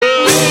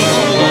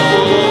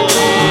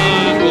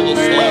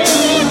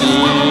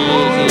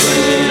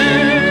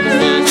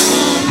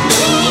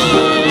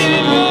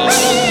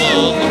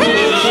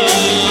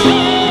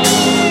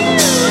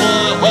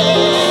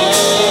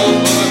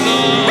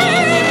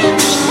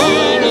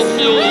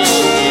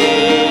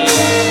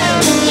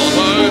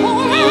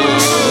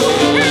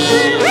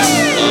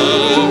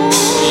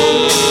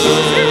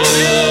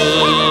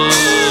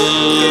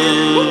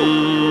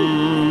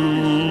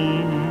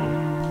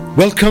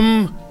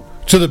Welcome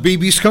to the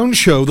BB Skone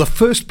Show, the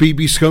first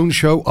BB Skone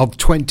Show of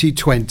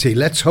 2020.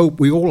 Let's hope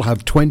we all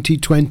have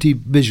 2020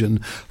 vision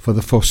for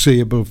the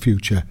foreseeable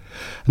future.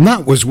 And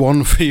that was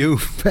one for you,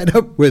 fed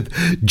up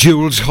with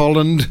Jules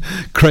Holland,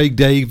 Craig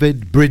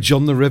David, Bridge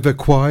on the River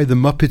Kwai, The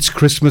Muppets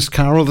Christmas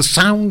Carol, The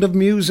Sound of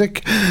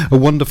Music, A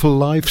Wonderful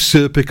Life,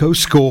 Serpico,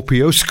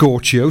 Scorpio,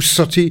 Scorchio,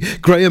 Sooty,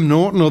 Graham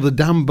Norton or the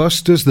Dam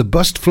Busters, The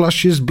Bust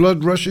Flushes,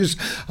 Blood Rushes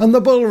and The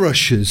Bull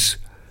Rushes.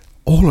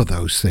 All of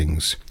those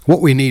things.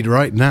 What we need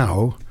right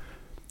now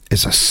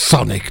is a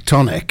sonic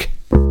tonic.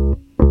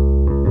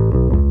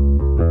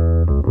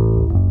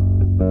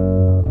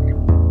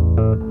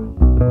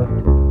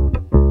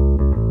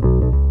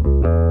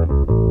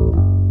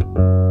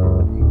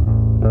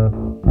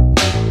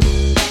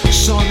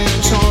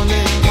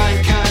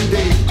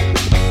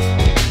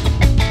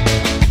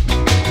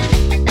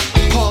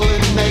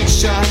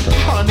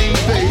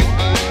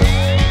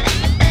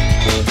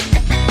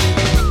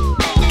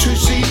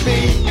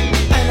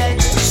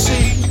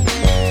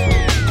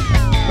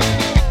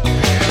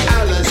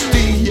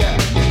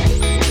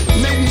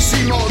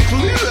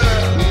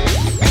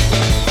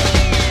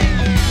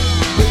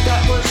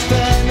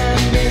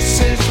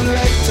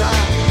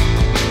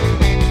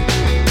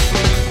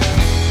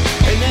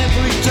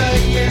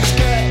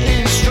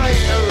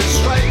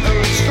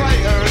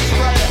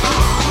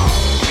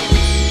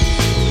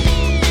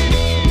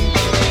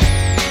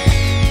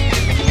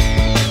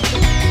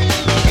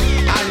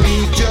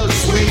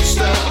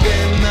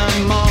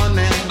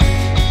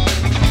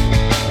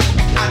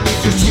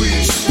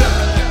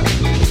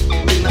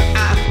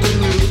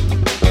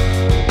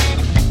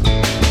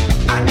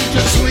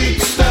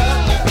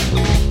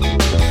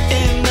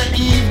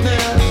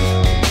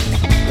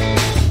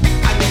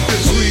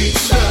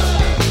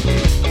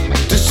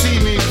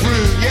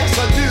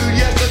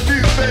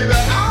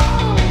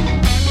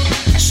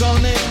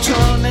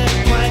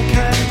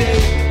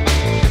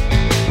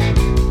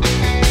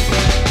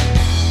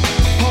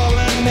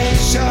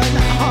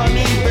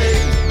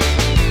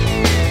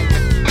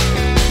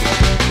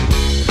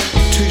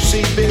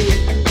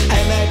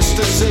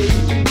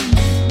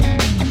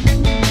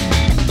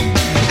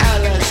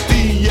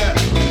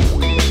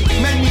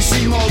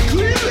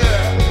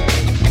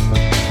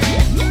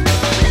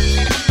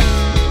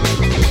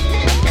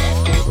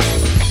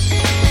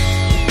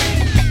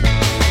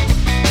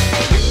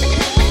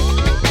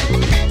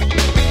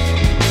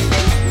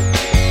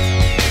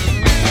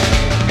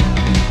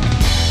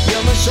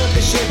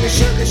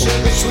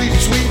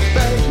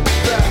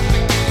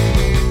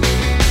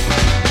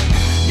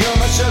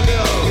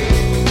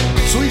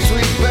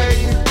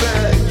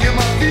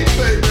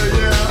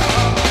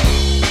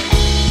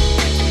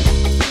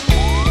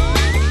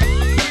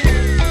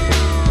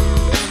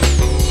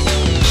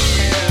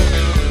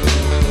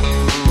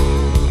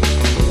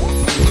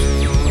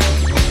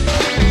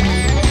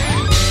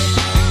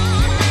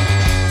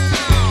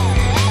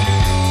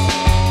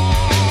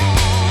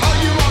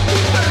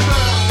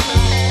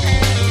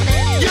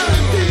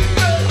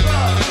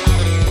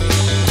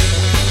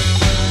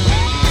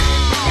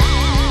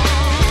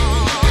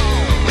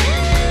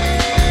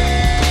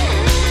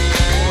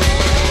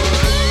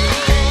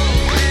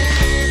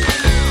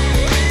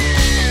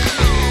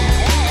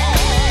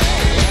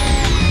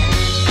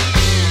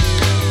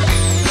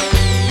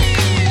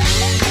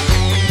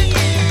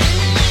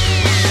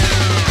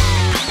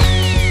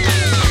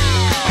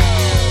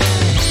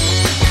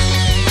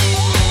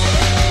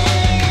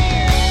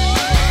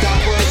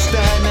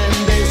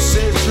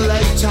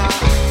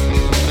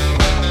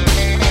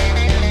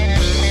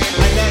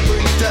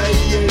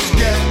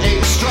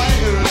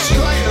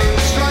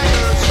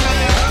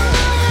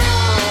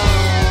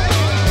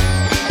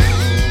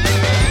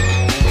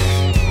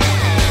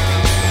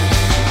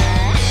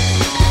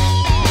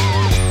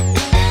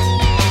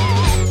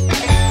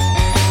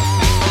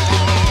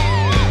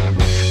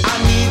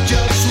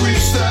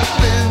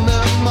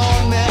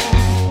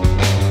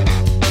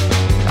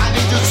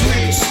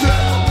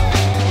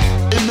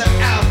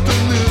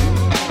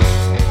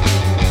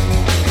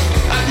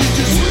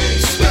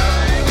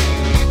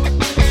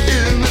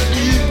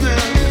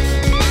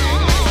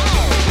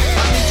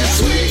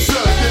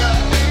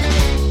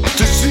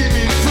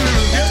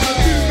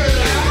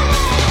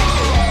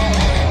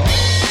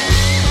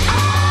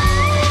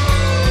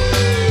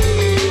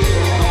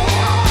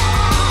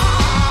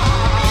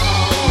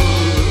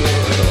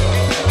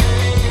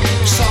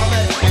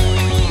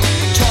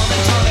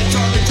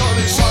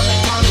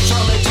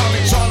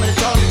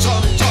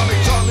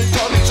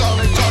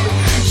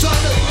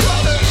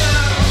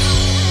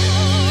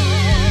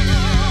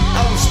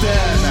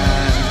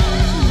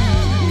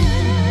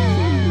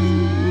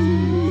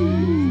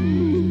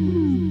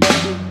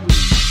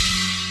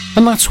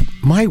 And that's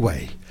my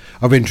way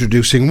of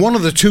introducing one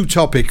of the two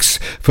topics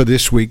for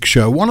this week's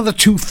show, one of the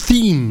two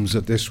themes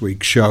of this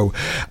week's show.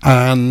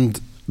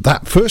 And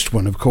that first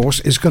one, of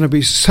course, is going to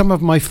be some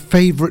of my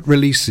favourite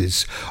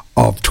releases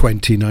of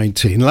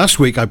 2019. Last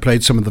week I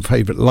played some of the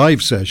favourite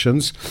live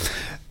sessions.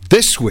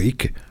 This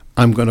week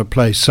I'm going to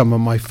play some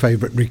of my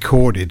favourite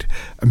recorded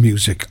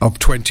music of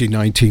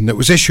 2019 that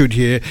was issued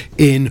here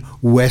in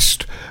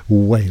West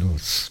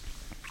Wales.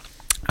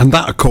 And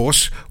that, of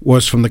course,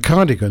 was from the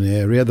Cardigan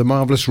area, the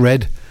Marvellous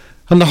Red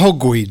and the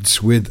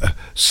Hogweeds with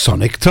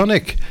Sonic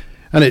Tonic.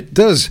 And it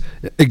does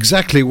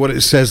exactly what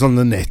it says on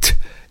the net.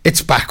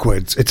 It's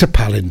backwards, it's a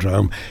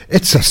palindrome,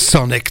 it's a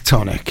Sonic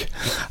Tonic.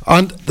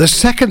 And the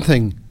second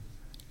thing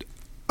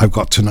I've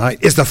got tonight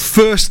is the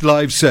first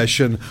live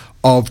session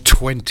of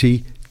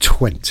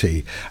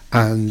 2020,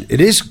 and it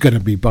is going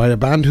to be by a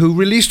band who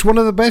released one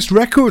of the best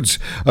records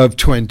of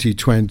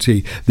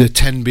 2020, the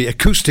Tenby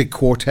Acoustic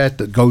Quartet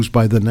that goes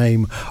by the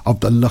name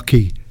of the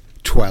Lucky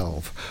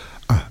 12.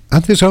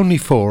 And there's only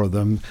 4 of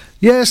them.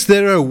 Yes,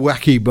 they're a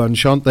wacky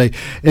bunch, aren't they?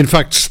 In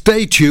fact,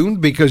 stay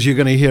tuned, because you're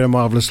going to hear a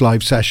marvellous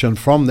live session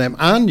from them,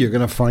 and you're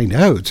going to find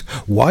out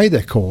why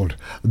they're called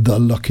the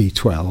Lucky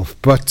 12.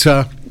 But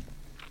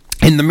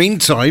in the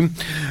meantime,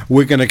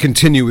 we're going to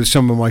continue with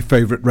some of my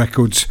favourite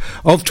records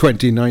of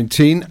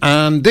 2019,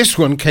 and this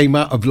one came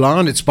out of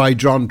Larne. It's by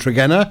John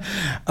Tregenna.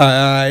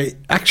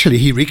 Actually,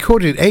 he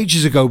recorded it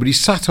ages ago, but he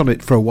sat on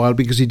it for a while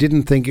because he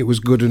didn't think it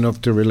was good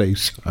enough to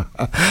release.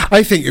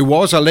 I think it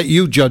was. I'll let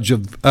you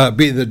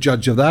be the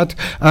judge of that.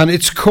 And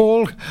it's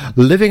called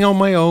Living on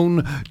My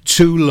Own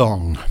Too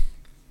Long.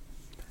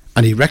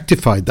 And he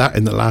rectified that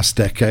in the last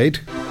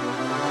decade.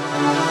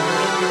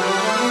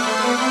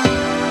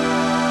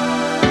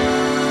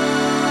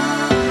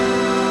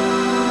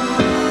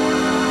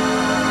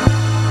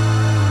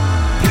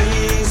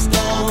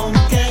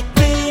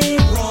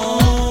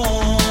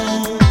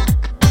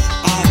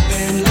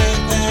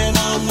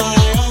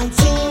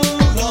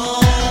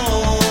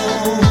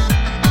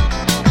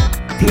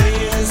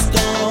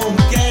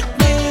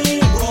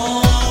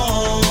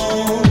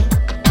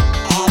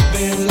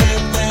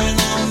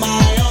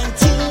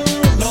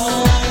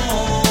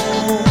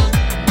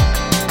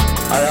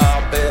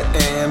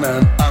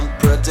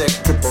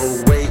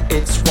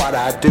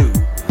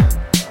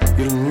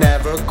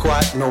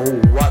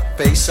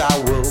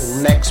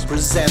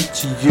 Present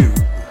to you.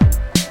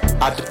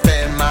 I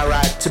defend my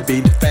right to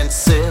be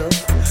defensive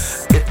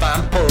if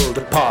I'm pulled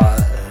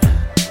apart.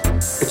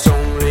 It's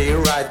only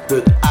right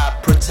that I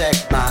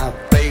protect my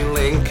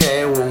failing,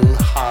 careworn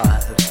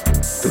heart.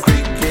 The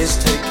creek is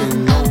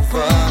taking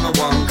over, my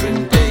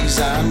wandering days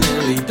are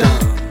nearly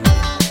done.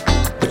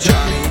 But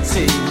Johnny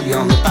T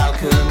on the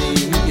balcony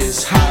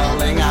is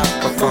howling out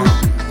for fun.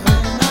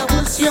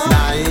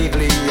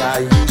 Naively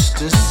I used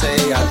to say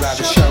I'd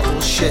rather shovel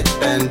shit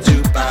than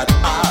do bad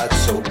art.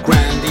 So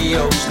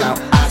grandiose, now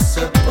I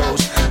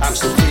suppose I'm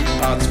still 3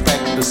 parts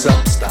Vector's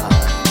upstart.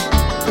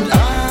 And I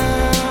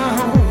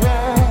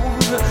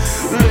won't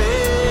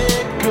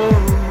let go.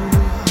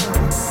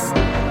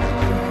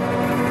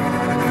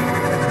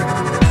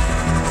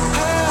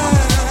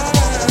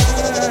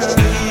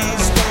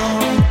 Please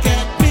don't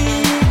get me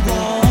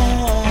wrong.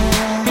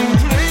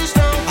 Please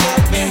don't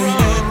get me wrong. I've been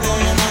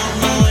living on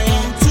my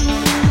own too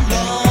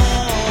long.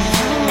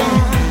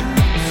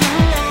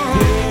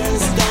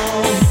 Please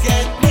don't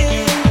get me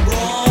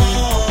wrong.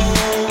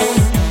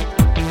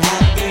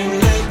 I've been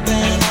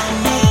living on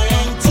my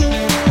own too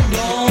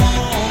long.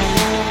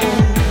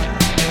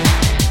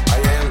 I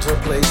enter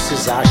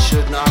places I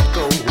should not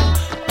go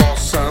for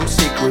some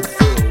secret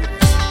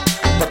thrills,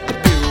 but the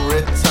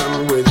Puritan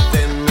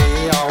within me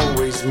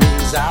always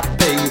means I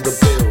pay the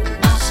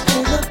bills.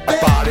 I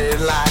partied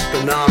like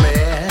an army.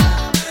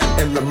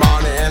 In the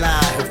morning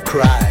I have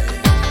cried.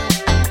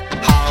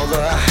 How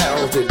the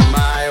hell did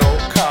my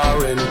old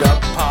car end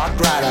up parked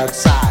right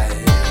outside?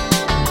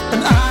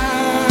 And I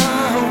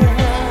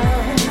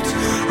won't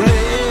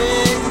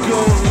let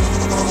go.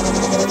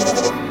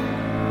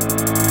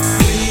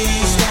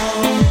 Please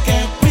don't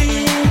get me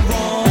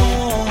wrong.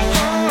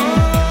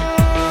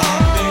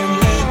 I've been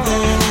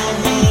living on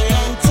my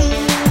own too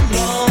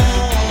long.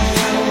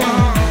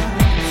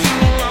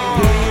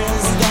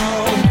 Please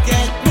don't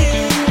get me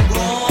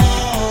wrong.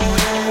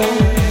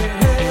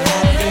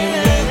 I've been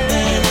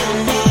living on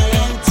my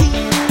own too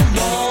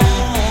long.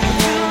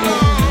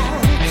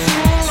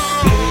 Please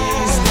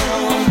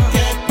don't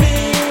get me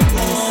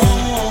wrong.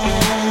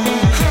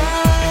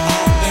 I've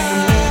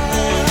been living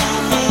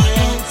on my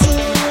own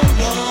too long.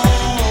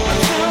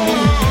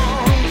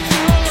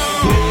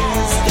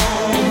 Please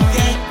don't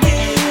get me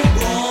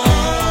wrong.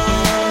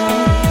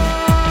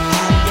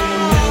 I've been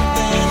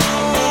living on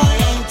my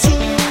own too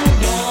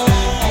long.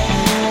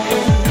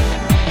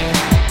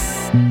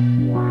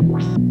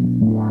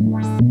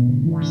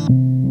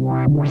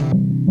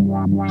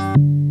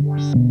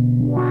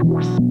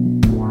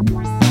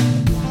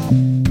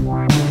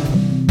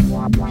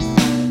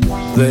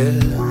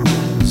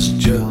 There's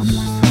just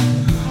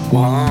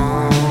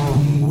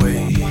one way.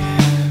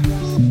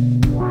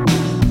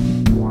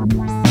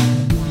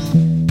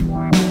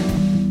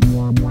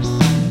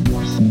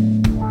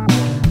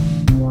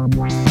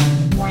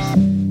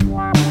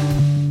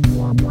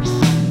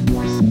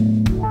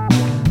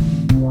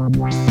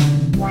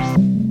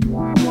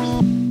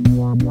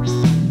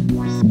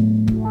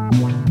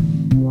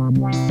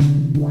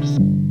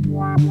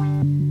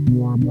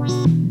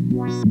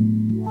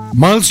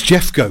 Miles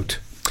Jeffcoat.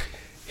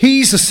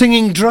 He's a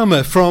singing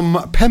drummer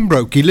from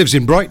Pembroke. He lives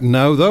in Brighton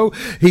now, though.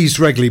 He's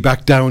regularly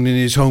back down in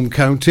his home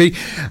county.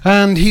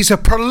 And he's a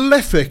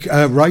prolific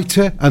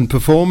writer and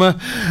performer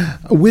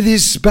with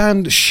his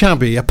band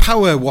Shabby, a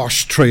power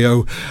wash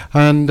trio.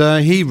 And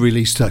he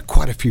released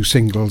quite a few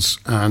singles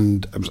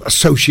and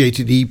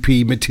associated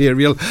EP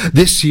material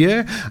this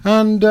year.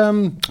 And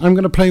I'm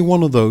going to play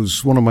one of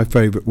those, one of my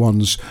favourite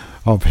ones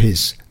of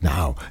his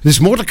now.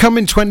 There's more to come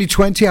in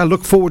 2020. I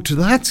look forward to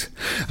that.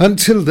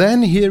 Until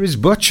then, here is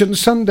Butch and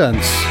Sundance.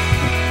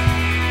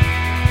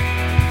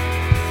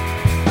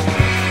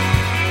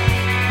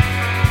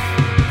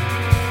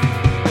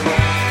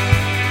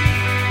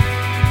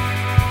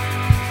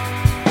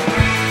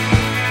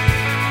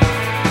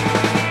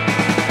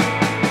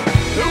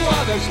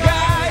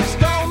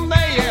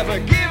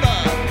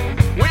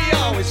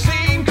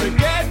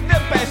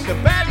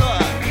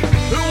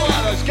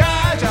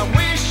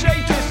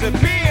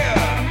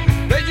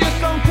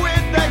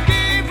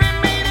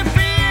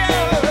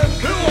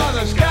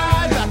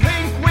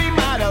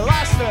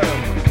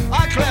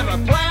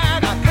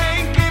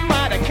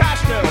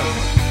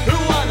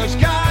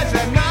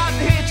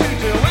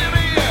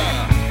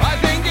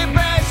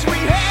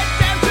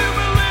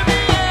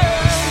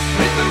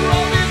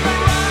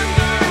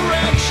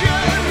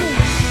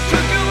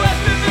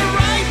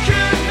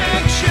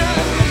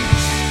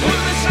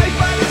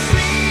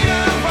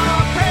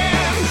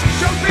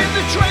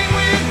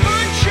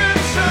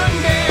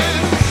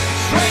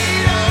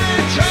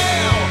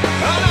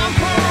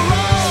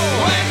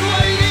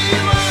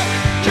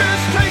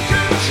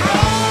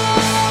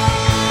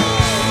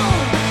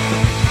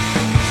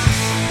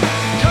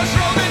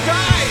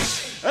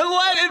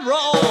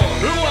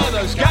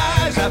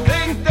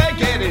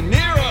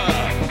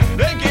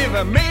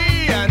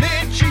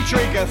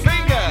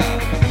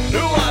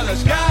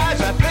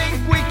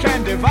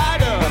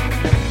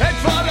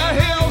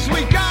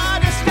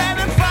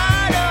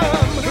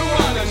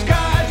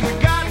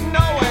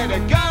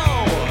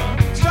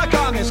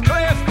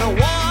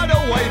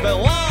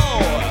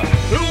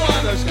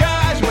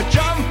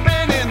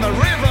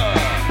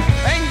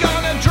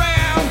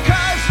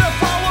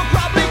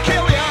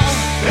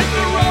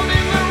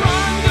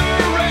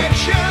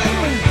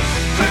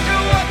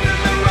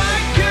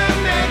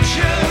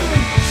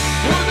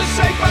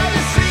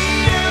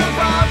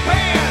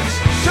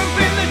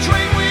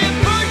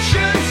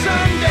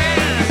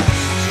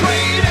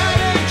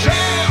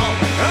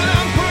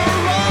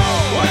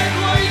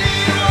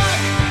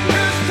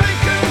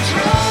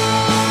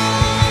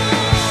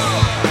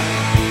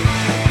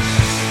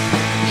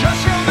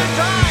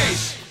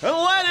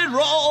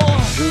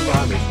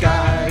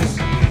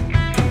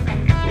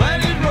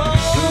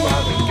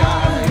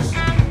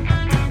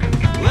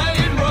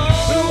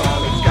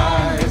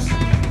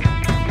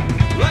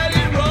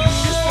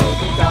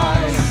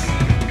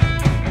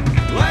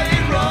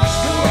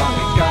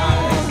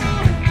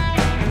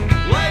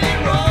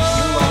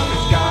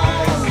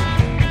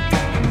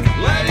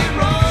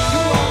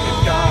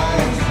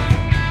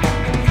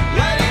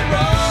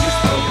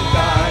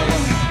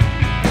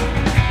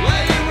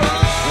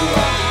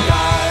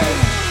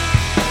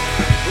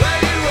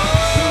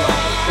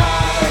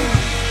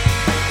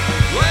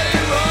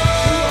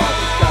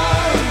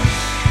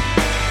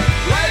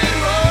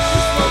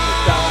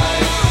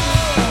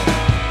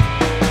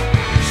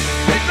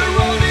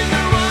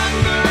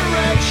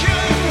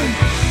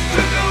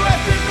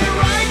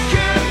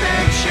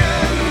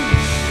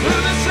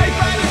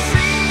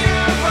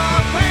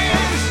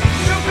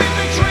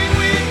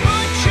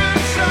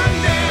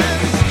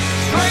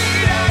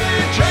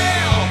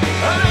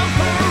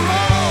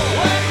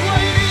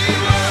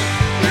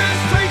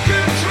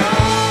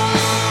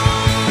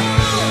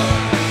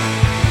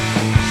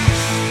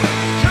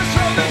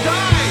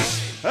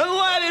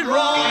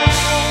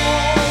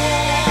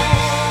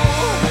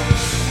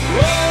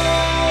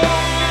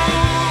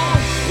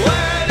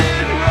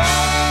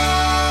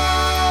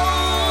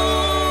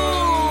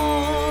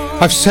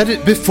 I've said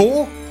it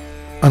before,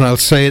 and I'll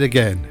say it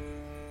again.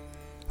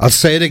 I'll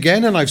say it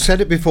again, and I've said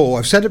it before.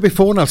 I've said it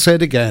before, and I'll say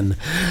it again.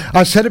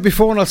 I've said it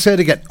before, and I'll say it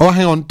again. Oh,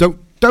 hang on,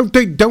 don't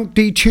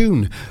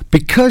detune,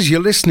 because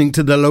you're listening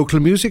to the local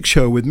music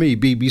show with me,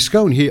 BB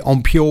Skone, here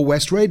on Pure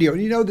West Radio.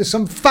 And you know, there's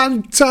some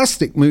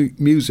fantastic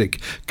music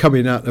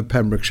coming out of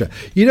Pembrokeshire.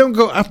 You don't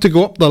have to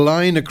go up the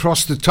line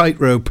across the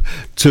tightrope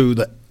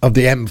of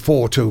the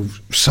M4 to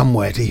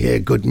somewhere to hear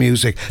good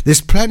music.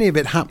 There's plenty of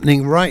it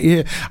happening right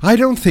here. I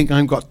don't think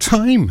I've got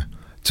time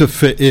to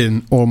fit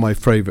in all my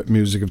favourite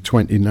music of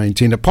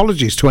 2019.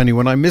 Apologies to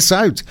anyone I miss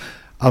out.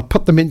 I'll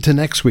put them into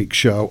next week's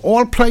show, or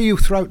I'll play you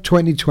throughout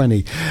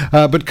 2020.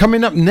 But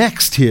coming up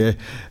next here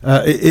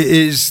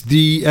is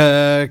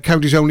the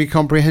county's only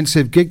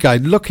comprehensive gig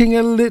guide, looking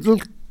a little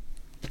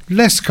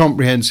less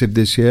comprehensive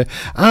this year,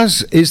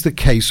 as is the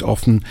case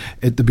often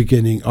at the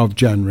beginning of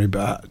January.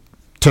 But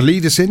to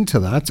lead us into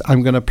that,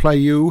 I'm going to play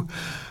you,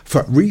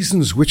 for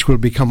reasons which will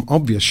become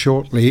obvious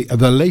shortly,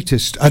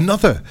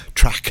 another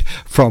track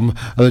from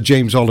the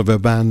James Oliver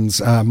Band's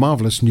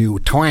marvellous new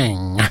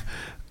Twang.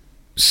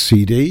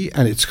 CD,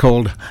 and it's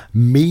called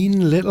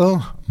Mean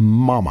Little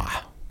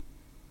Mama.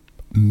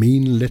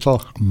 Mean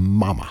Little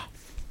Mama.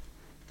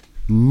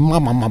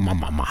 Mama, mama,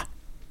 mama.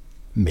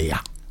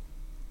 Mia.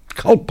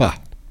 Culpa.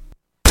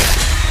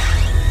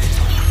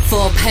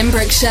 For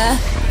Pembrokeshire,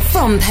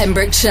 from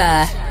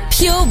Pembrokeshire,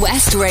 Pure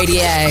West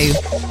Radio.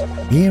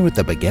 Here at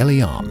the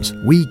Begelly Arms,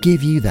 we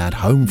give you that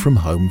home from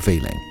home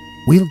feeling.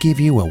 We'll give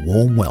you a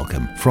warm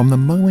welcome from the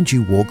moment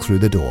you walk through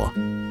the door.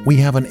 We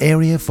have an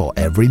area for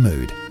every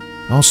mood.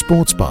 Our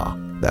sports bar,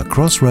 the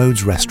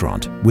Crossroads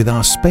restaurant with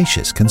our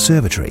spacious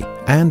conservatory,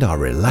 and our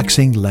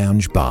relaxing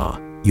lounge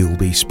bar. You'll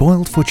be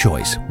spoiled for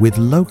choice with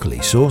locally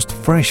sourced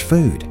fresh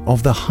food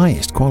of the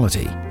highest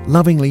quality,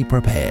 lovingly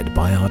prepared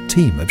by our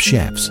team of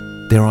chefs.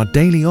 There are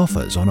daily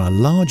offers on a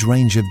large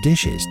range of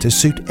dishes to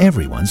suit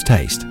everyone's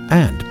taste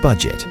and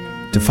budget.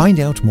 To find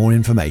out more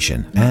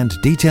information and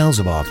details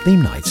of our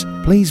theme nights,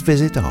 please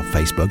visit our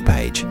Facebook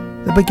page,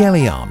 The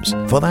Begelly Arms,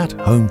 for that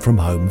home from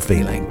home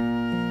feeling.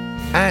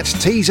 At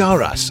Tees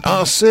R Us,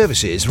 our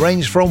services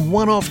range from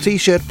one-off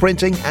t-shirt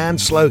printing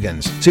and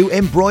slogans to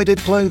embroidered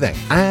clothing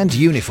and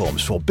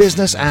uniforms for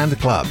business and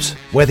clubs.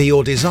 Whether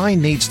your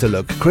design needs to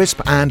look crisp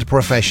and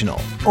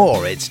professional,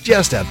 or it's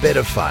just a bit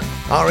of fun,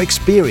 our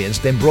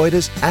experienced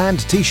embroiders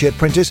and t-shirt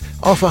printers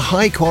offer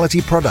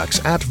high-quality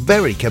products at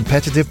very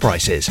competitive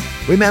prices.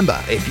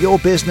 Remember, if your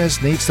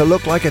business needs to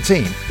look like a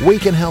team, we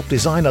can help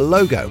design a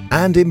logo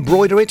and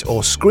embroider it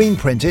or screen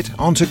print it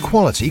onto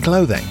quality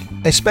clothing,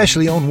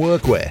 especially on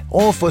workwear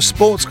or for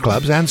sports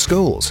clubs and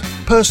schools.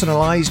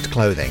 Personalised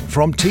clothing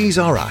from Tees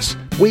R Us.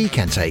 We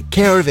can take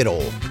care of it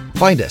all.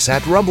 Find us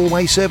at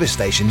Rumbleway Service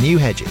Station, New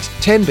Hedges,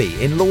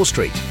 10B in Law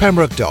Street,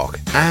 Pembroke Dock,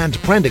 and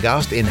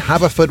Prendergast in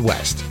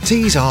Haverfordwest.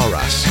 Tees R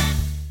Us.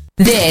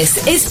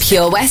 This is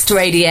Pure West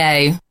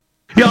Radio.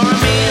 You're a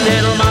mean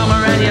little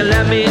mama and you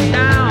let me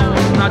down.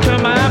 I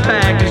turned my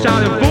back and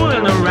started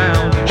fooling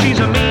around. She's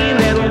a mean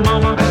little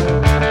mama.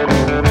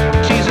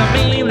 She's a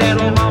mean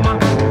little mama.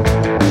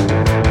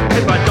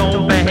 If I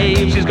don't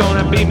behave, she's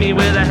gonna beat me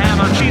with a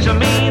hammer. She's a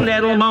mean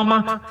little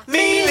mama.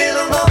 Mean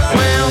little mama.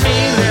 Well,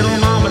 mean little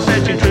mama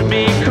said she treat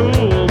me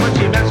cool. When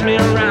she messed me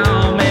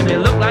around, made me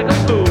look like a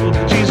fool.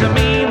 She's a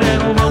mean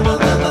little mama.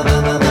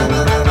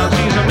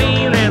 She's a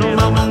mean little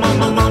mama,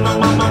 mama, mama,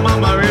 mama,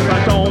 mama. If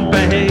I don't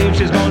behave,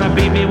 she's gonna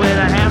beat me with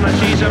a hammer.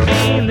 She's a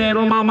mean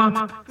little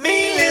mama.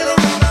 Mean little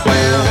mama.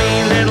 Well,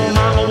 mean little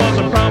mama was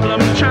a problem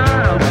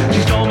child.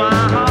 She stole my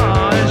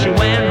heart and she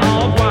went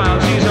all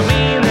wild. She's a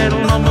mean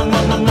little mama,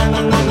 mama,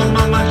 mama, mama,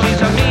 mama.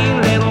 She's a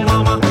mean little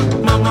mama,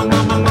 mama,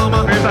 mama,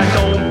 mama. If I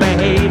don't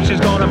behave, she's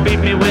gonna beat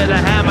me with a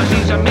hammer.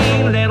 She's a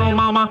mean little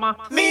mama.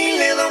 Mean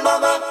little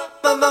mama,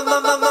 mama,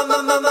 mama,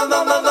 mama, mama,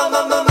 mama, mama,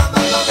 mama.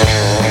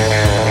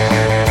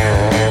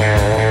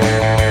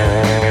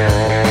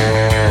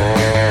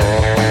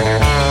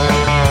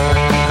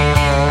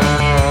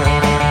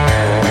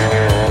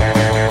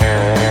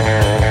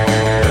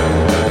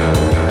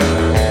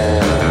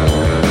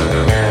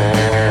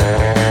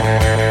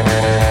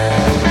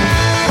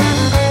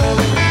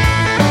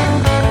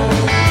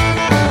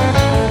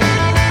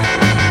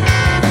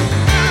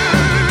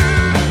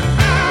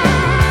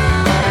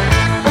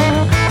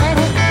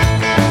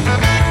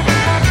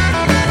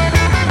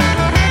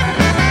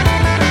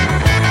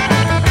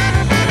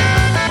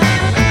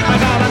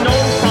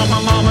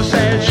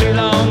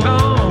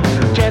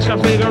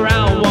 Figure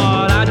out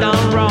what I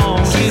done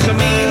wrong. She's a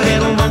mean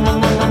little mama,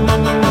 mama,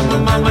 mama, mama,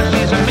 mama.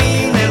 She's a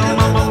mean little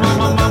mama,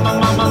 mama, mama,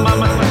 mama,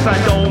 mama. If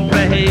I don't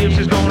behave,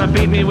 she's gonna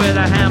beat me with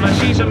a hammer.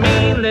 She's a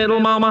mean little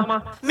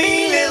mama.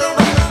 Mean little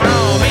mama.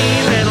 Oh,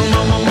 mean little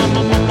mama,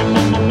 mama, mama,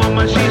 mama,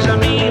 mama. She's a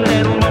mean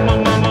little mama,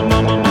 mama,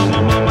 mama,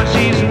 mama, mama.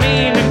 She's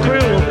mean and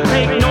cruel,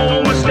 make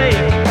no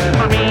mistake.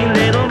 My mean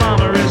little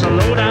mama is a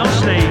low-down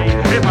snake.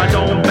 If I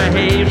don't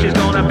behave, she's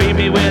gonna beat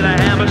me with a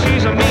hammer.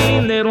 She's a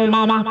mean little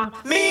mama.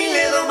 Mean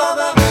little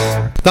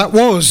mama. That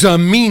was a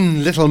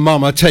Mean Little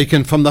Mama,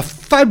 taken from the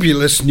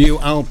fabulous new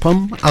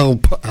album,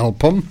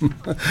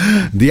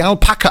 the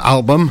Alpaca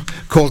album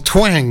called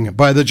Twang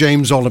by the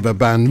James Oliver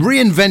Band.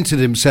 Reinvented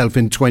himself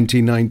in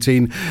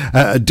 2019,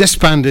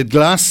 disbanded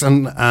Glass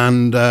and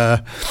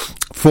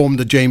formed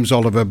the James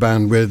Oliver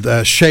Band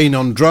with Shane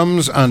on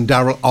drums and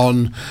Daryl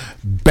on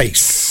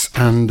bass.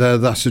 And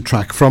that's a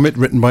track from it,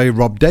 written by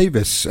Rob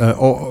Davis.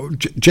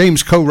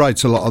 James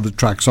co-writes a lot of the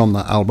tracks on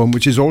that album,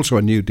 which is also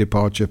a new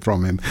departure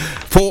from him.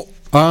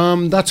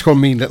 That's called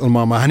Mean Little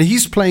Mama, and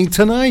he's playing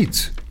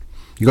tonight.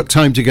 You got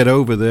time to get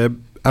over there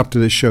after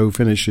this show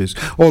finishes.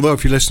 Although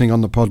if you're listening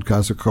on the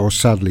podcast, of course,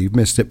 sadly you've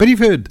missed it. But you've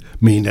heard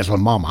Mean Little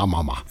Mama,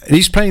 Mama. And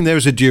he's playing there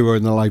as a duo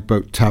in the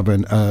Lifeboat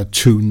Tavern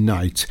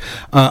tonight.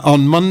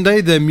 On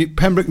Monday, the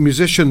Pembroke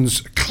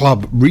Musicians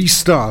Club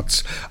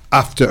restarts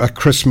after a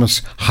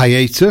Christmas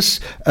hiatus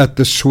at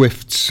the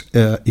Swifts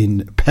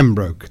in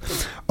Pembroke.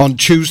 On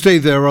Tuesday,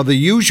 there are the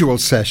usual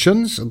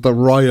sessions at the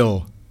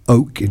Royal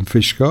Oak in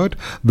Fishguard,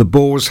 the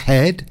Boar's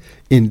Head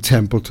in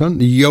Templeton,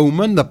 the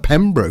Yeoman, the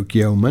Pembroke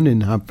Yeoman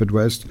in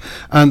Haverfordwest,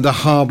 and the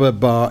Harbour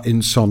Bar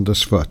in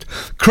Saundersfoot.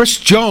 Chris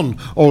John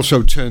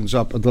also turns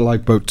up at the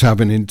Lifeboat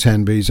Tavern in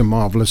Tenby. He's a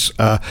marvellous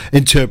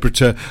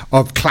interpreter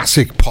of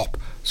classic pop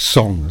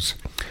songs,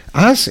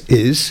 as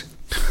is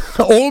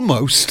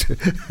almost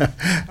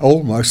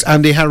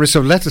Andy Harris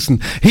of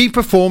Letterson. He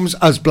performs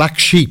as Black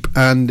Sheep,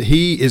 and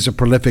he is a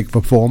prolific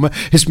performer.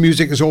 His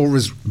music is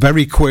always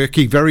very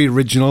quirky, very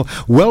original,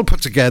 well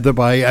put together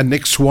by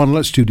Nick Swanler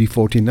at Studio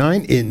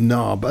 49 in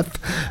Narberth,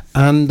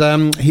 and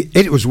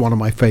it was one of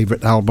my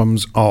favourite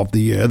albums of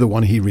the year, the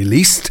one he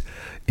released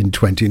in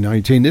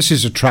 2019. This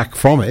is a track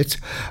from it.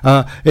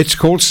 It's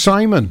called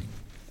Simon,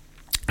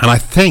 and I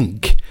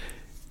think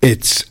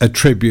it's a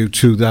tribute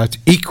to that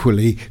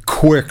equally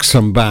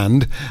quirksome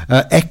band,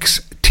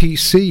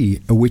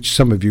 XTC, which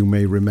some of you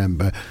may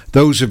remember.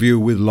 Those of you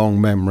with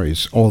long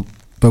memories, or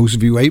those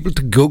of you able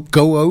to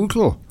go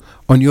odal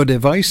on your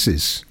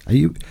devices. Are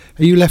you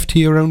left to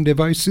your own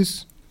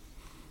devices?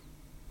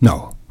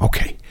 No.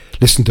 Okay.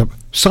 Listen to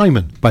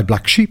Simon by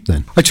Black Sheep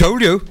then. I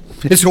told you,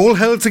 it's all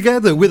held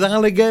together with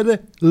alligator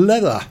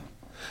leather.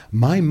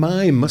 My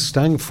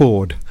Mustang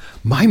Ford.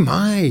 My,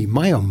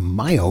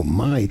 oh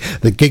my.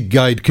 The Gig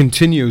Guide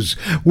continues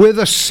with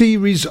a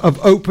series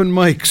of open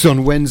mics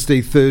on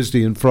Wednesday,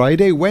 Thursday and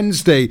Friday.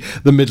 Wednesday,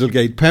 the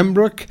Middlegate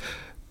Pembroke,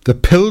 the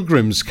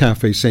Pilgrims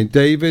Cafe St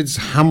David's,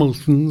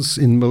 Hamilton's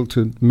in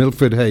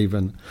Milford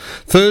Haven.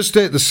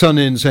 Thursday at the Sun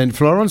Inn St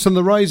Florence and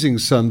the Rising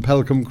Sun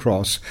Pelcombe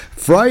Cross.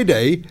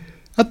 Friday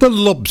at the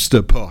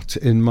Lobster Pot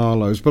in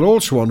Marlows. But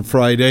also on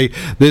Friday,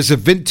 there's a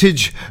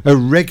vintage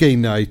reggae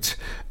night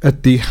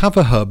at the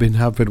Haverhub in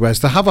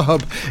Haverfordwest. The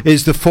Haverhub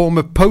is the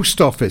former post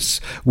office,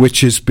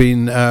 which has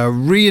been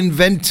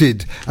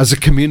reinvented as a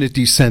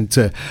community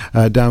centre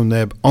down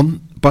there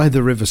by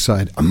the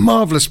riverside. A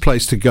marvellous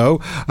place to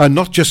go,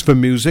 not just for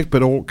music,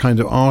 but all kind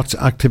of art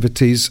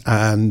activities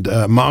and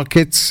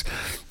markets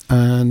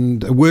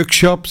and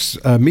workshops,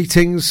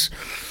 meetings.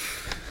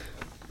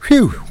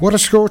 Phew, what a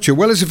scorcher.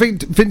 Well, it's a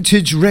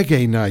vintage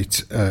reggae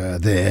night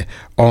there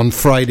on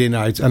Friday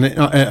night. And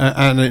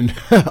in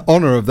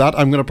honour of that,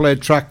 I'm going to play a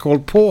track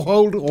called Poor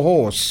Old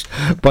Horse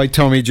by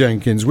Tommy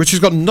Jenkins, which has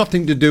got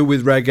nothing to do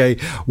with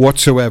reggae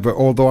whatsoever,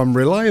 although I'm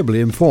reliably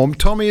informed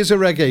Tommy is a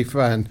reggae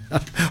fan.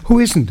 Who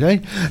isn't,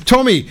 eh?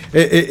 Tommy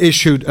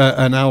issued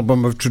an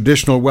album of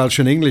traditional Welsh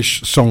and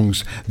English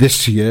songs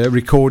this year,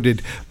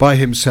 recorded by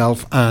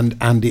himself and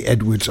Andy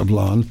Edwards of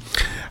Larne.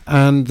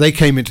 And they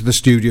came into the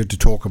studio to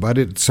talk about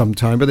it at some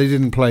time, but they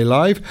didn't play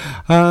live.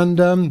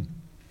 And,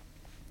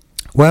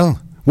 well,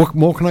 what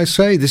more can I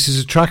say? This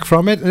is a track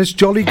from it, and it's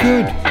jolly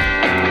good.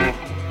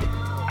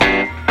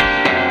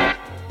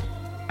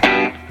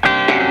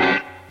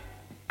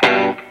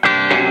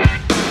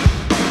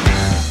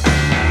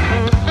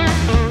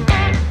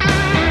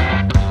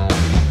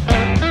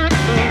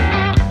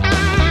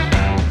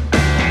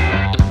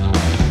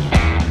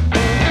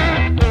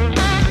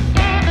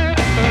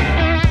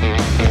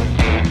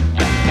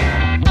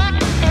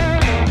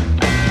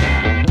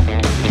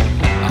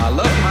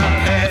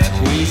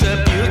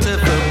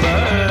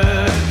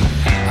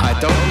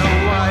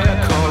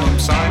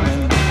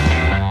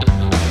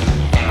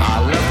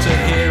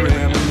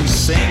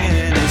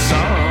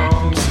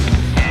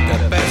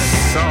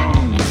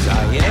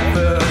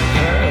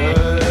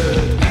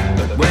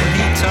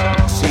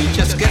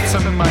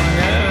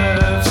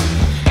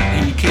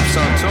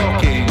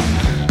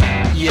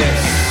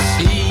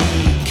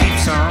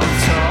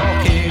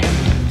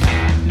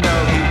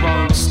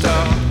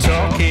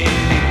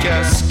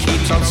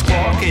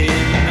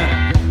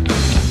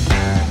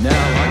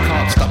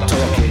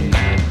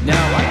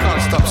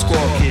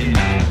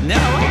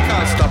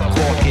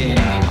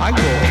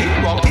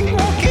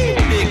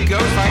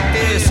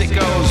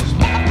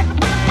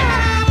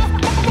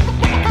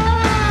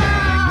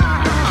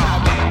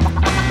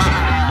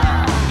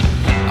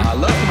 I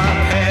love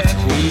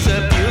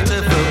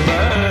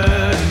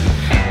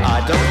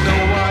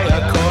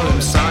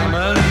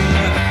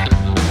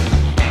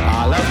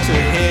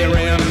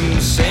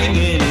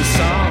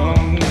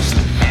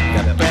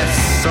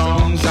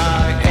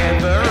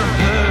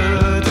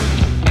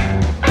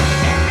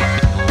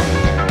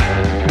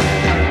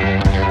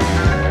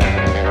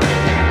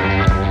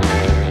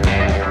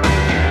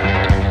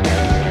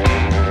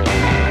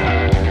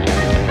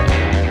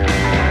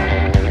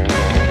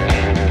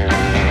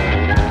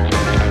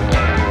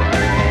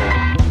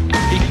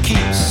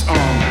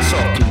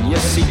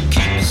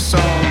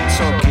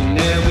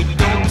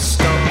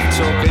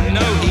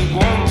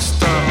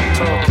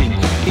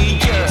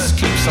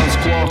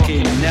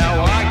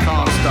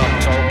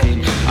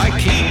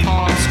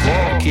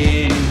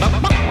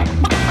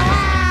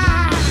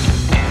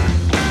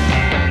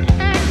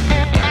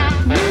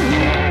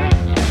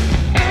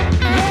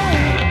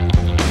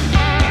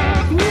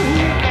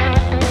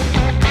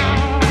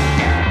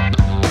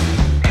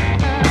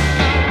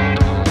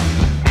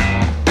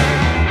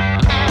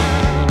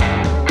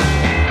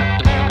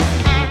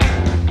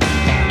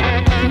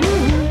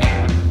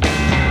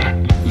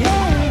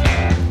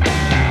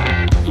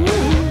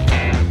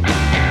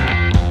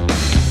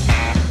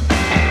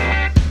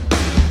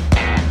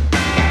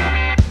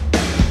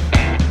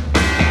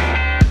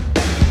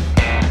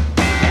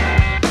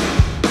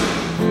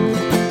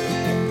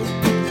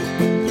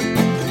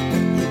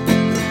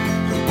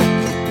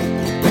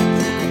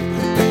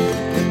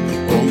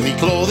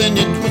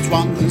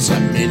bonds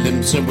and me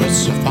limbs were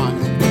so fine.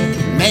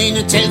 Mane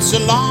and tail so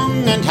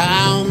long and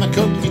how my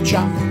coat you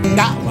chop.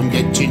 Now I'm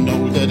getting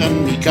older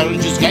and me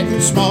courage is getting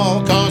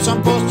small, cause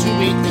I'm forced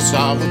to eat the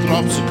sour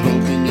drops of crow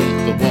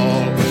beneath the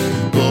wall.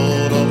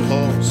 Poor old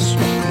horse,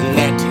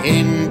 let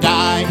him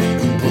die.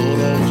 Poor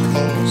old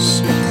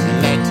horse,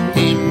 let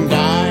him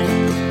die.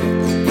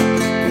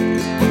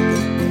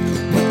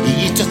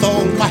 He eateth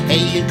all my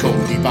hay and cold,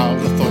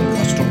 devoureth all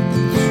my straw.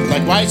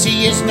 Likewise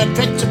he isn't a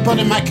fit to put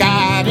in my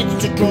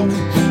carriage to draw.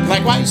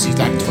 Likewise he's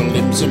lacked for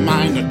limbs of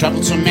mine, or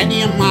travelled so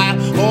many a mile,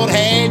 o'er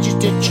hedges,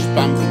 ditches,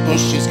 bamboo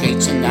bushes,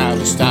 gates and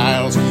narrow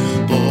stiles.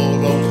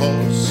 Poor old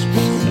horse,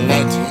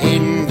 let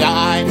him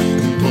die.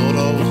 Poor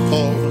old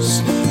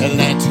horse,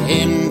 let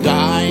him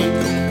die.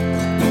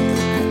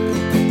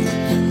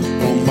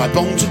 Oh, my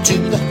bones are to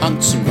the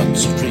hunts and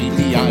runs so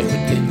freely I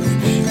would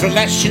give. For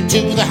lash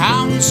into the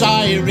hounds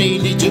I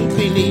really do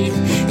believe.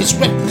 It's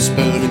whip and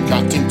spur and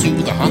cut him to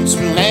the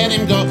huntsman, let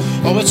him go.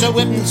 Oh, it's a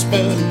whip and spur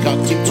and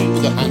cut him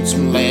to the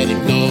huntsman, let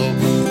him go.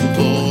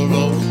 Poor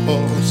old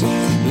horse,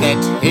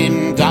 let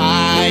him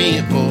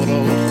die. Poor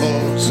old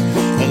horse,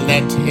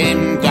 let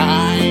him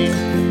die.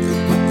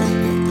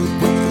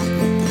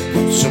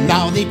 So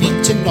now they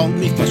beaten all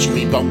me flesh,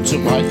 me bones are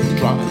white and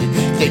dry.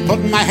 They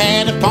put my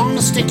head upon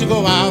a stick to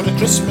go out at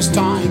Christmas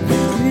time.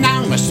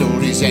 Now my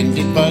story's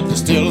ended, but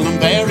still I'm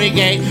very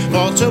gay,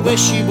 for to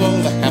wish you all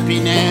the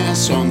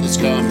happiness on this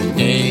coming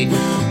day.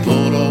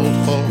 Poor old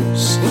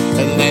horse,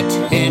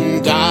 let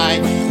him die.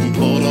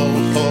 Poor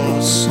old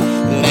horse,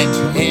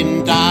 let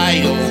him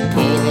die. Oh,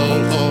 poor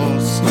old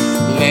horse,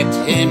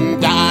 let him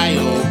die.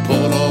 Oh,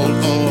 poor old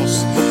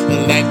horse,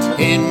 let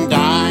him die.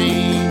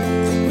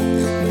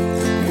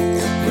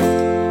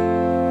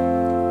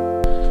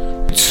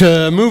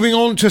 Moving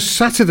on to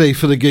Saturday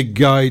for the gig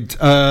guide.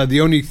 The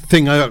only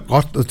thing I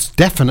got that's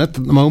definite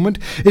at the moment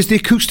is the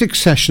acoustic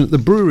session at the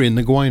brewery in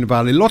the Gwaun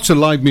Valley. Lots of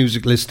live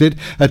music listed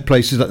at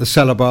places like the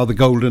Cellar Bar, the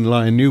Golden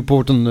Lion,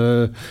 Newport and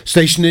the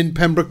station in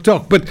Pembroke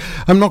Dock. But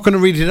I'm not going to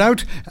read it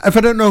out if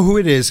I don't know who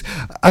it is.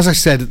 As I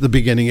said at the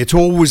beginning, it's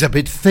always a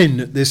bit thin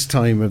at this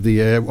time of the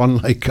year,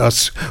 unlike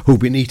us who've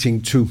been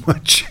eating too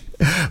much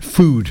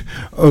food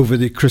over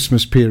the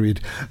Christmas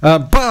period.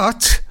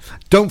 But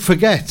don't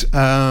forget...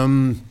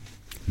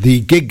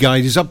 the gig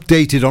guide is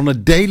updated on a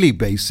daily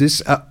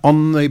basis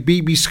on the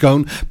BB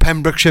Skone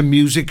Pembrokeshire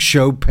Music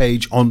Show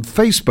page on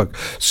Facebook.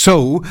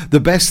 So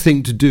the best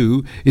thing to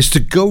do is to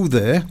go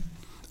there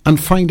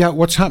and find out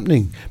what's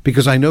happening,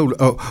 because I know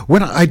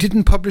when I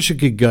didn't publish a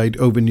gig guide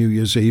over New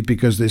Year's Eve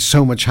because there's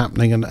so much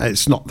happening and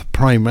it's not the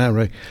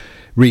primary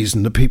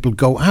reason that people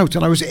go out,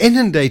 and I was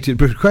inundated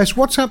with requests.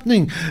 What's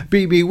happening,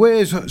 BB?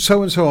 Where's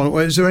so and so on?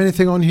 Is there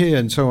anything on here?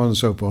 And so on and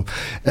so forth.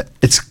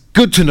 It's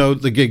good to know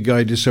that the gig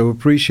guide is so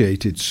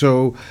appreciated.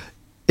 So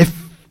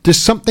if there's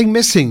something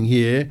missing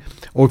here,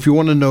 or if you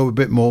want to know a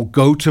bit more,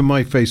 go to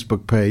my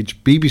Facebook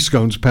page, BB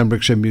Skone's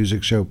Pembrokeshire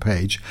Music Show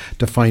page,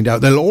 to find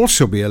out. There'll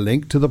also be a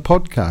link to the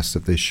podcast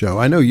of this show.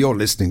 I know you're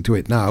listening to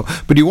it now,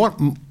 but you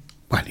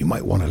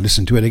might want to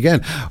listen to it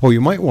again, or you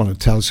might want to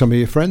tell some of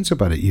your friends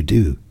about it. You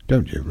do,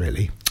 don't you,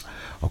 really?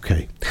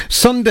 Okay.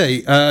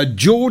 Sunday,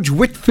 George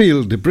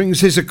Whitfield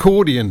brings his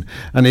accordion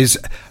and his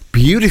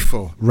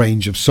beautiful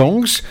range of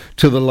songs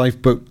to the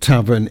Lifeboat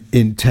Tavern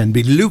in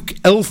Tenby. Luke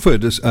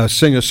Elford, a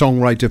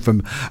singer-songwriter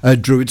from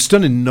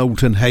Druidston in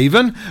Knowlton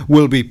Haven,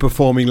 will be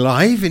performing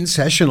live in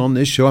session on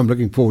this show. I'm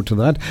looking forward to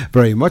that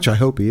very much. I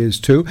hope he is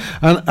too.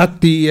 And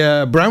at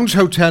the Browns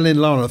Hotel in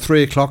Larne at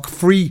 3 o'clock,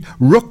 Free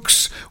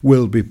Rooks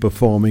will be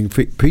performing,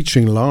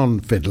 featuring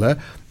Larne fiddler.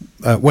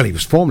 Well, he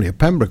was formerly at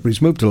Pembroke, but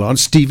he's moved to Larne,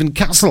 Stephen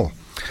Castle.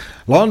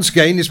 Larne's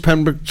gain is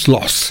Pembroke's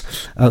loss.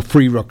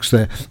 Free Rooks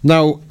there.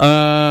 Now,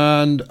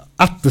 and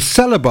at the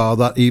Cellar Bar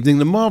that evening,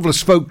 the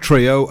marvellous folk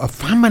trio, a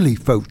family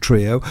folk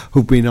trio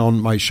who've been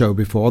on my show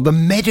before, the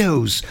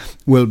Meadows,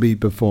 will be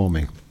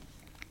performing.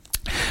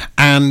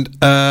 And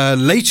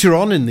later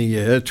on in the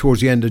year,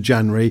 towards the end of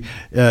January,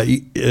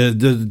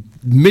 the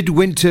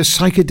Midwinter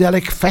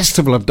Psychedelic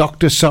Festival of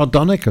Dr.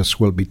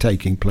 Sardonicus will be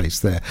taking place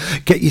there.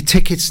 Get your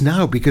tickets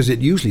now, because it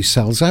usually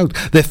sells out.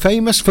 They're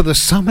famous for the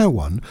summer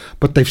one,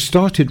 but they've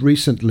started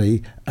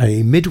recently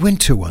a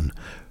midwinter one,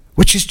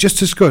 which is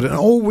just as good and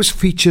always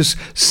features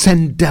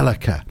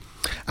Sendelica.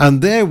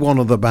 And they're one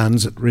of the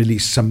bands that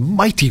released some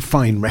mighty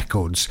fine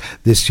records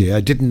this year.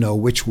 I didn't know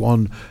which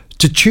one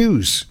to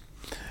choose,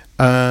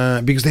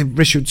 because they've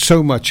issued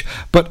so much.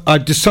 But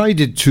I've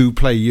decided to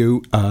play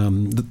you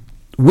the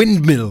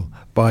Windmill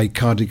by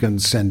Cardigan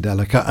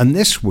Sendelica, and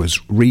this was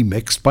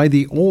remixed by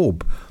The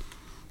Orb.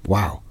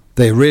 Wow,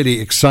 they're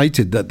really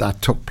excited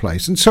that took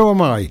place, and so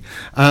am I.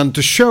 And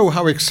to show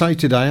how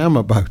excited I am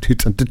about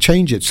it, and to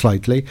change it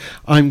slightly,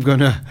 I'm going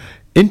to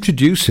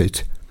introduce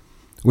it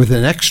with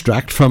an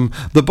extract from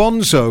The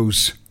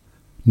Bonzos,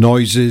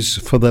 Noises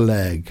for the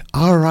Leg.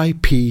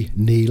 R.I.P.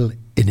 Neil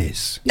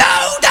Innes. No,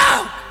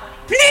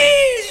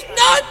 please,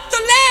 not the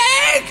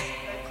leg!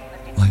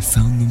 I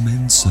found the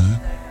men,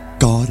 sir.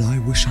 God, I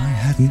wish I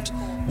hadn't.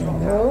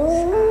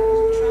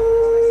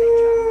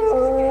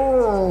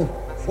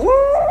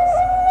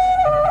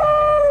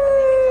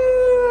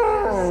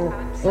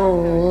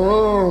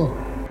 Oh.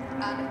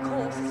 And of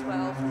course as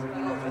well,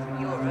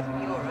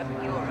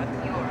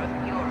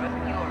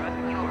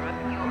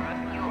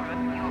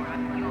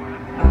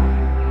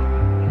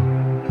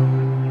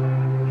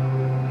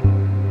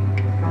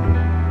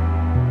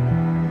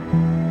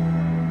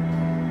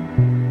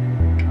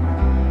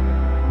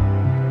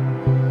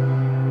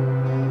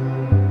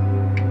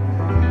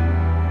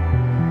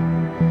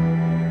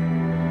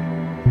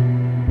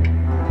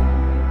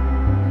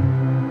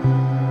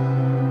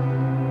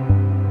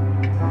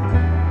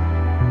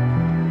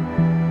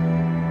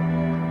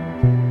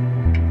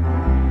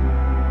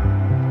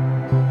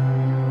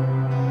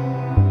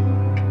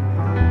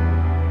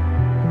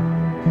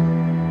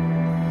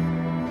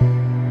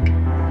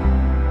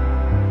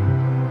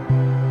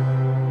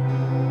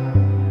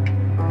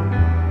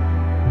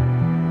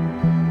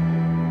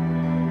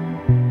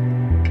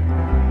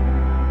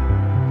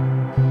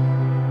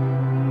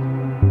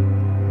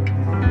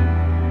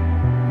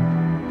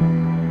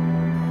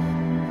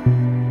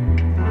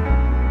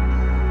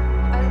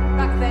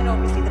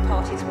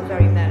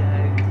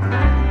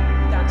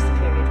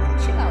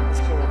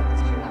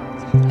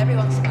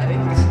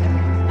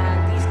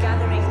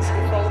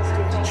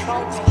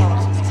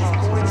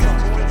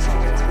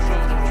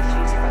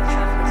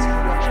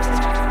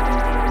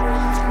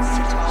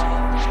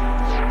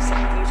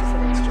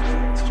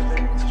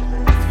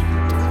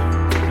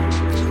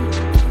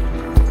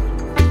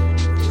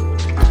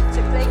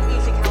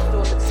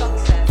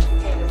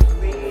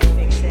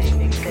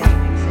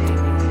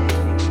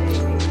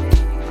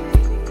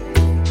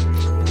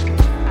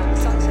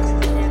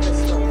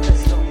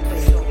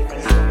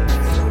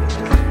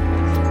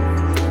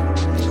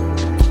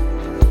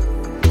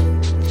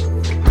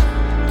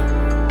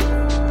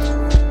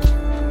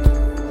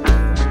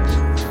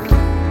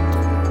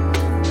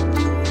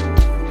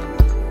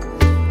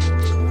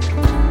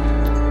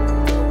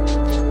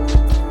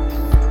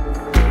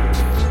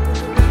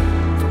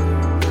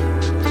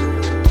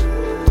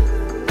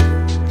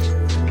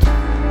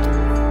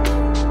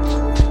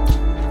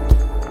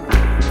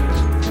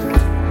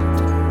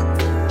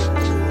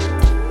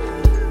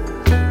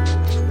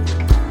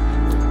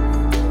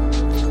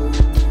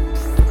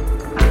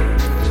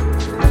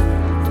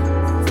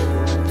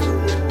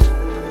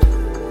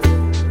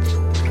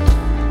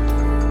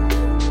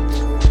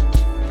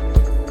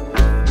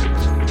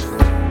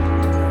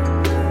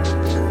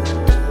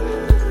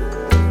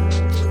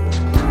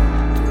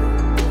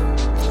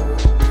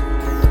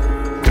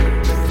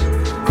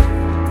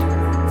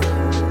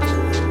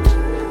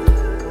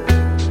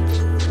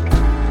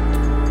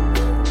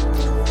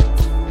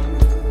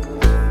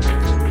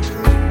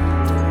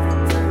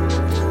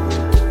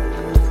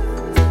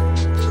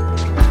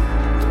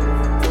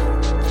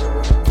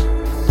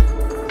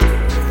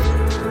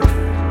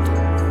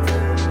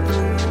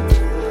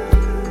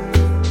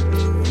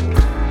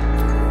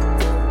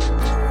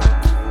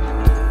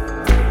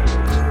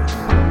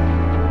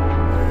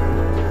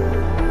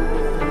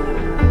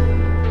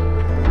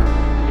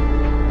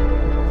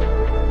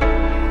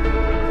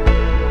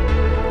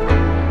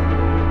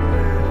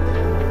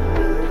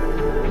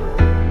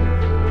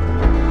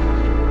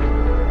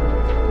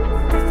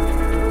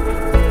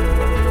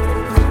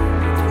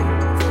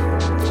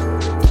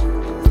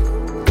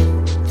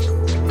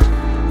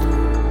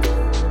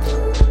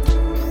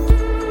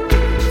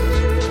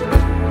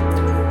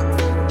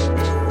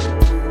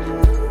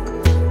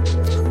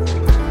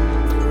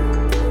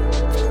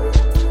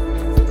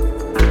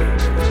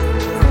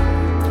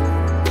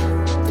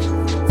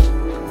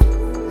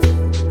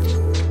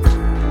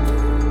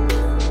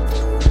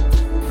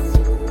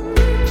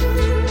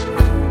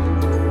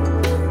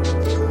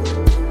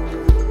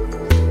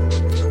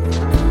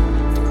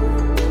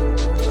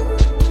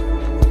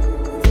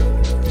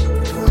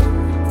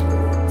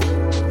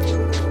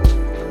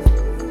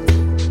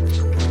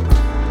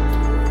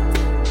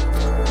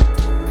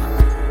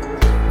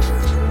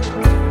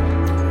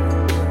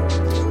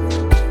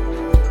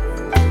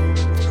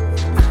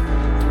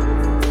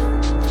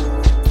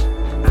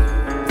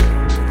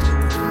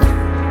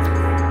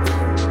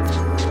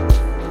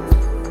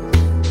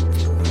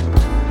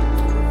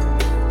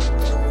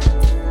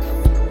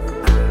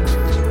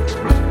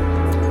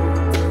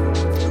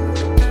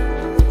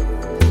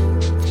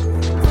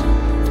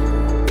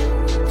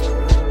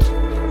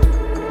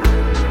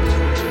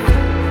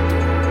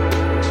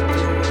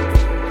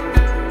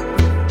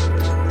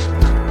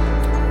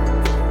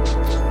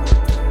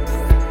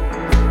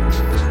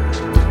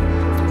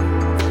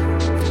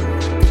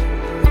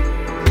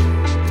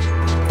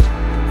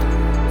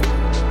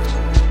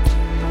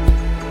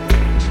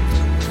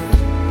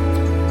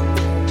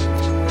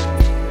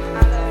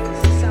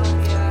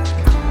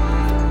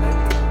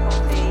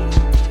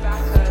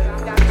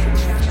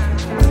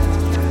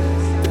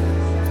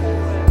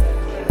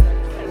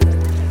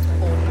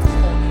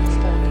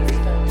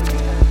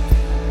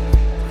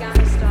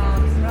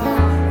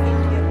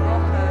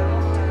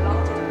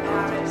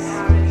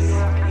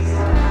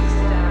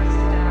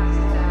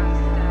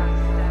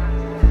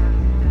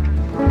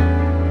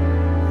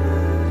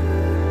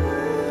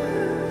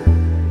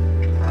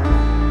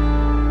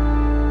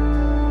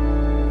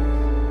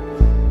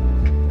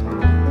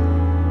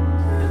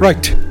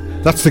 Right,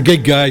 that's the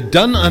gig guide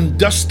done and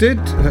dusted.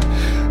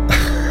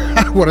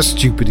 What a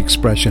stupid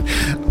expression.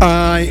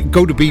 I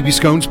go to BB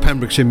Skone's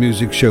Pembrokeshire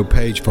Music Show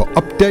page for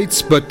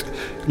updates, but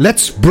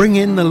let's bring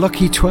in the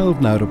Lucky 12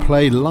 now to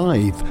play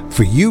live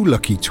for you,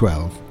 Lucky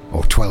 12,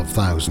 or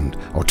 12,000,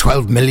 or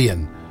 12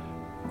 million,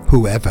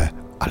 whoever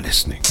are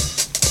listening.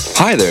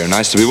 Hi there,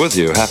 nice to be with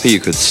you. Happy you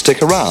could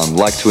stick around.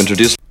 Like to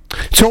introduce...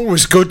 It's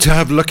always good to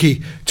have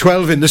Lucky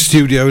 12 in the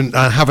studio and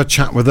have a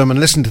chat with them and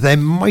listen to their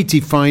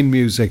mighty fine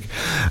music.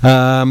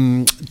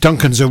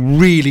 Duncan's a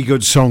really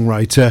good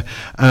songwriter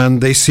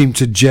and they seem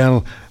to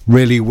gel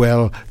really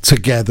well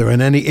together,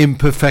 and any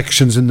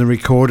imperfections in the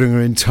recording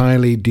are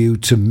entirely due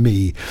to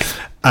me.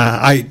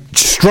 I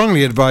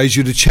strongly advise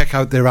you to check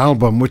out their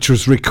album, which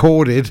was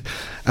recorded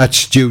at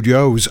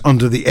studios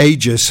under the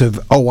aegis of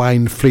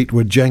Owain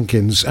Fleetwood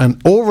Jenkins,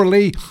 and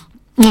orally,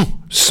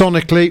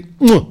 sonically,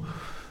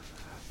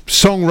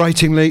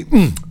 songwritingly,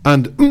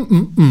 and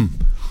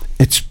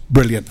it's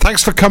brilliant.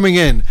 Thanks for coming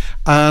in,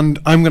 and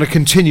I'm going to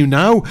continue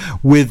now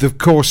with, of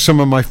course, some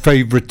of my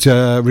favourite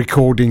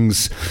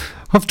recordings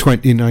of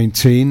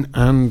 2019,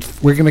 and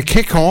we're going to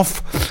kick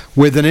off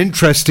with an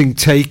interesting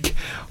take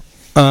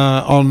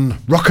on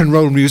rock and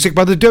roll music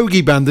by the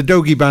Dogie Band. The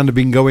Dogie Band have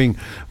been going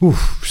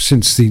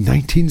since the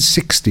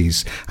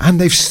 1960s,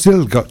 and they've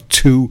still got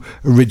 2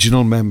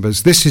 original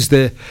members. This is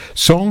their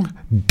song,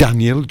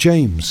 Daniel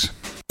James.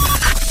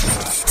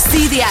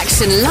 See the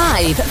action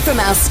live from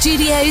our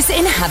studios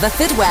in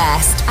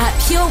Haverfordwest at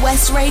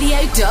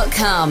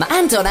purewestradio.com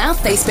and on our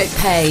Facebook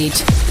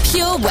page,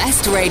 Pure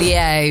West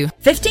Radio.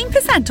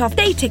 15% off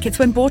day tickets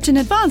when bought in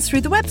advance through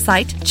the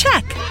website?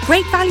 Check.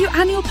 Great value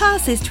annual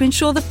passes to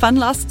ensure the fun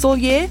lasts all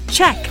year?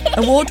 Check.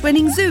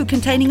 Award-winning zoo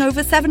containing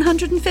over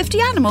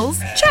 750 animals?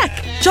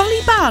 Check.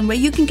 Jolly barn where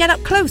you can get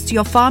up close to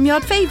your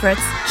farmyard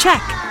favourites?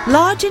 Check.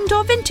 Large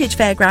indoor vintage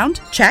fairground?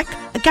 Check.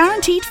 A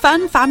guaranteed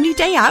fun family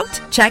day out?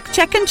 Check,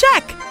 check and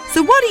check.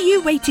 So what are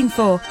you waiting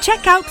for?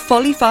 Check out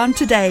Folly Farm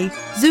today.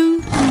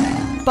 Zoo,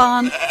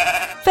 barn,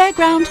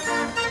 fairground,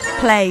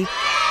 play.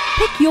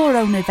 Pick your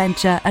own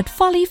adventure at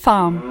Folly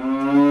Farm.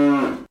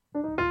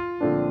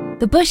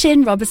 The Bush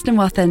Inn, Robertson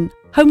Wathen,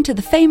 home to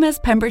the famous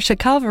Pembrokeshire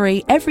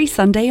Carvery every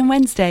Sunday and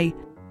Wednesday.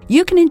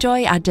 You can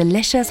enjoy our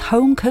delicious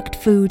home-cooked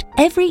food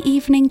every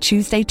evening,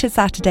 Tuesday to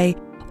Saturday.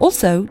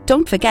 Also,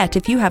 don't forget,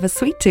 if you have a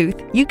sweet tooth,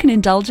 you can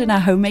indulge in our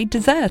homemade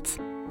desserts.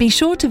 Be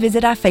sure to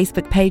visit our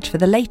Facebook page for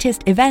the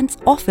latest events,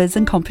 offers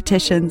and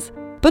competitions.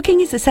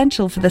 Booking is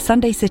essential for the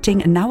Sunday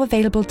sitting and now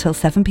available till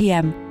 7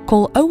 p.m.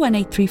 Call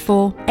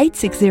 01834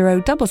 860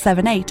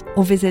 778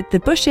 or visit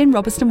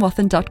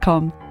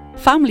thebushinrobertsonwathen.com.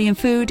 Family and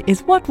food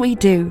is what we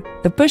do.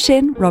 The Bush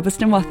Inn,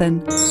 Robertson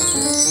Wathen.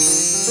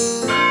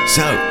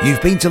 So,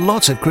 you've been to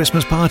lots of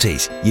Christmas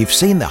parties, you've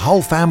seen the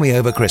whole family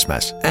over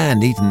Christmas,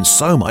 and eaten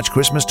so much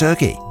Christmas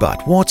turkey. But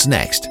what's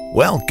next?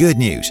 Well, good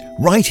news.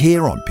 Right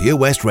here on Pure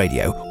West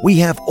Radio, we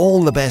have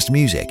all the best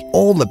music,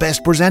 all the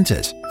best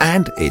presenters,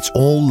 and it's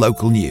all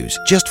local news,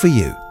 just for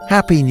you.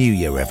 Happy New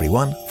Year,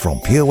 everyone, from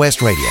Pure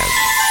West Radio.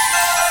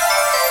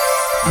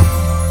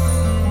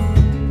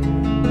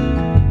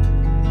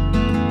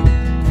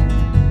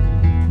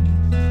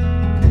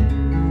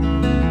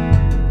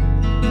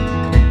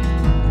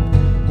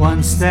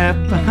 One step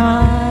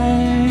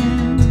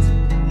behind,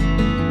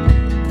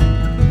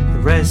 the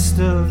rest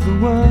of the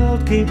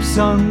world keeps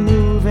on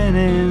moving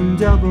in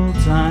double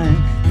time.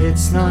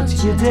 It's not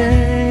your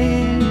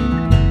day.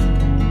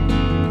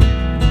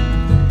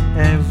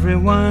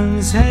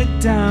 Everyone's head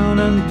down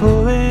and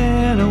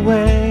pulling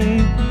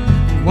away.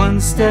 One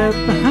step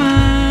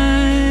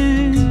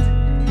behind,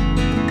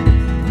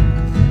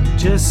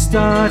 just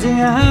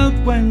starting out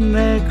when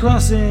they're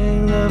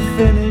crossing the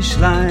finish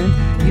line.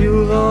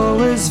 You'll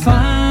always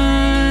find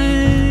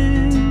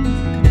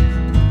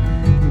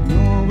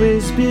you'll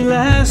always be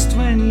last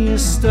when you're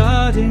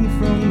starting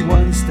from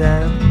one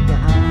step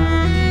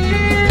behind.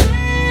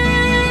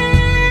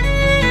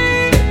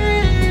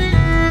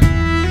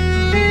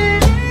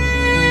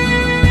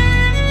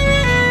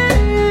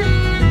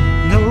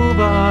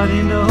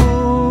 Nobody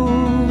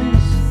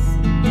knows.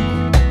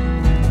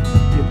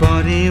 Your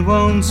body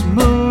won't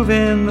move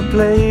in the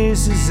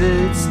places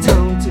it's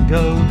told to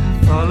go.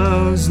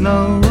 Follows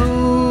no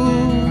rule.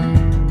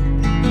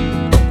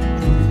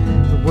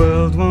 The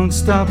world won't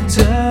stop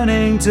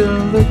turning to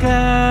look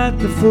at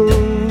the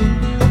fool.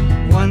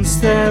 One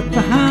step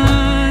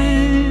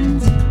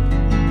behind.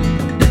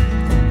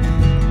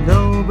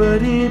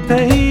 Nobody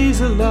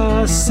pays a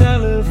lost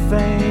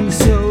cellophane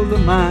soul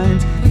of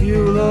mind.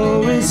 You'll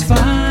always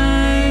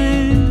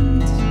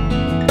find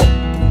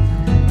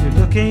you're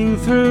looking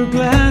through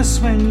glass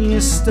when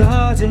you're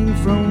starting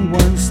from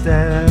one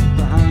step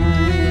behind.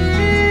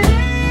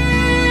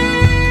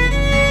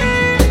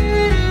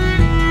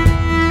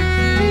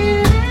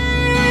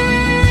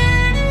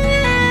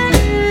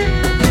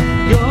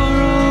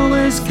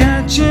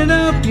 Catching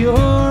up, you're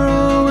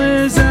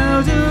always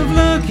out of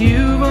luck.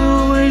 You've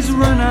always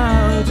run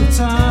out of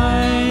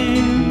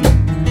time.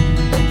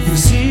 You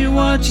see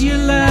what what you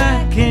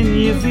lack in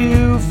your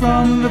view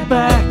from the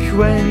back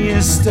when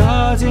you're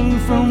starting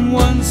from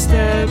one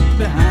step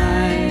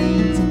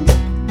behind.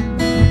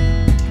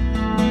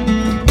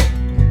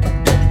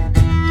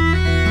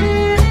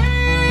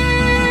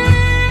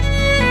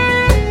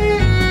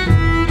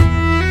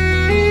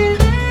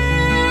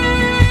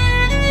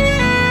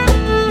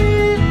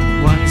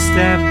 One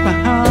step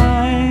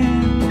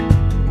behind.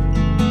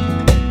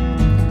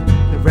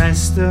 The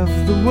rest of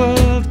the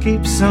world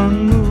keeps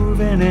on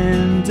moving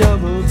in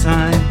double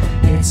time.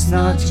 It's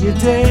not your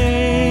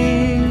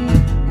day.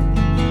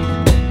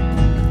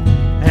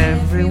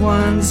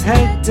 Everyone's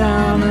head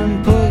down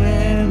and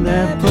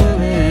they're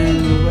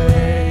pulling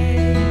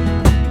away.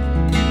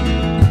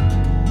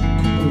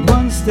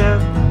 One step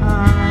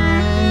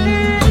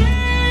behind.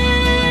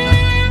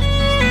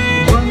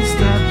 One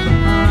step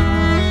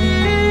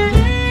behind.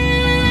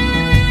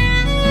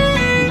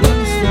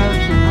 One step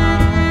behind.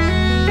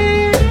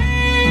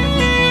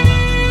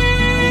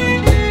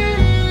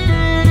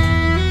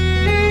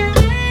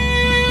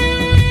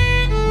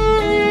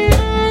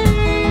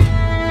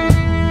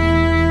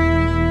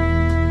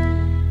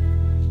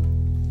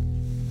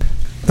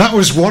 That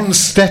was One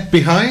Step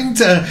Behind,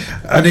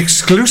 an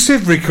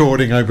exclusive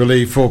recording, I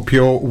believe, for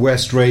Pure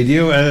West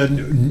Radio, a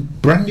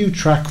brand new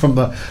track from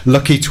the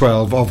Lucky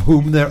 12, of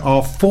whom there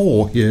are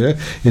 4 here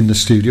in the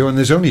studio, and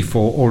there's only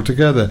 4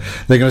 altogether.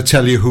 They're going to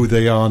tell you who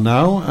they are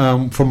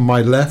now. From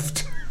my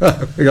left,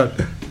 we got...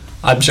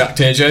 I'm Jack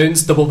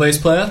Deere-Jones, double bass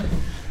player.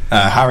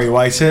 Harry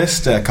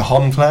Whitehurst,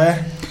 cajon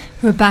player.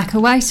 Rebecca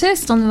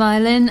Whitehurst on the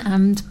violin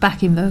and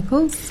backing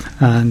vocals.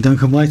 And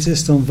Duncan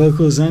Whitehurst on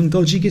vocals and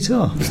dodgy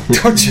guitar.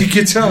 Dodgy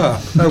guitar?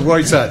 Why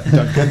is that,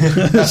 Duncan?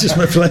 That's just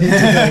my playing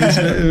today,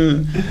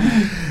 isn't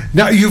it?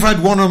 Now, you've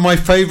had one of my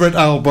favourite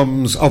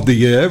albums of the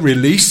year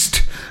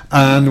released,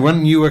 and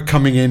when you were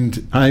coming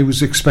in, I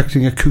was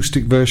expecting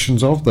acoustic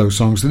versions of those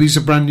songs. These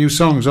are brand new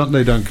songs, aren't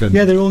they, Duncan?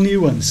 Yeah, they're all new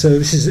ones. So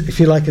this is, if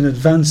you like, an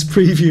advanced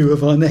preview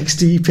of our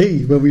next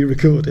EP when we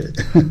record it.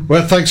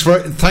 Well, thanks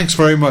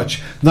very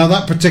much. Now,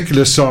 that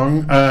particular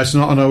song, it's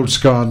not an old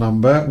Scar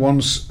number,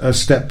 One's a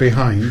Step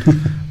Behind.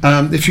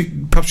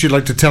 Perhaps you'd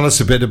like to tell us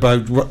a bit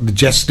about what the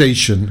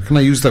gestation. Can I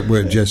use that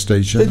word,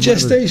 gestation? The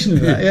gestation of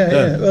that,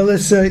 yeah. Well,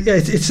 it's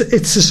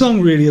a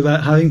song really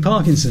about having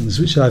Parkinson's,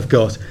 which I've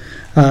got.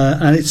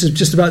 And it's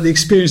just about the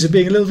experience of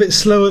being a little bit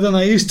slower than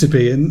I used to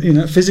be,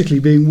 and physically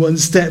being one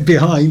step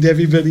behind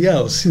everybody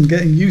else, and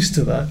getting used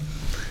to that.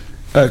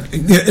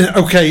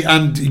 Okay,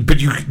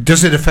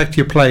 does it affect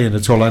your playing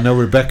at all? I know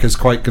Rebecca's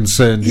quite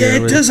concerned. Yeah,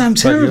 it does. I'm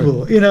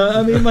terrible.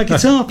 My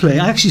guitar playing.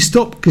 I actually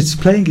stopped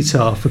playing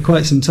guitar for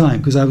quite some time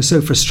because I was so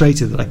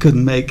frustrated that I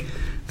couldn't make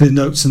the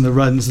notes and the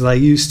runs that I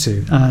used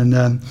to,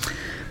 and.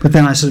 But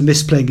then I sort of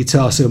missed playing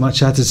guitar so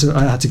much. I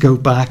had to go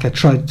back. I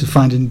tried to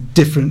find a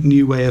different,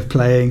 new way of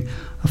playing.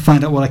 I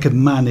find out what I could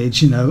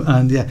manage,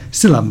 and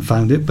still haven't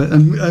found it. But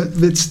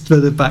it's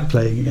further back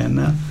playing again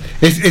now.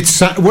 It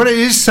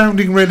is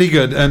sounding really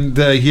good, and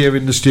here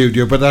in the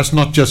studio. But that's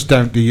not just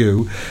down to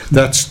you.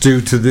 That's due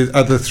to the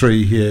other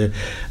 3 here.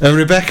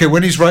 Rebecca,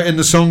 when he's writing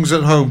the songs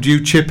at home, do you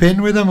chip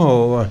in with him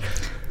or?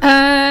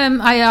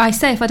 I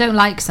say if I don't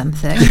like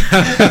something,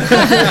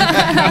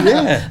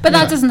 but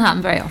that doesn't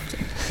happen very often.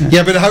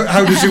 Yeah, but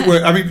how does it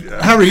work? I mean,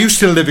 Harry, are you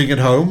still living at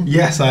home?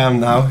 Yes, I am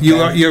now.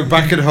 You're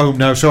back at home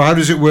now. So how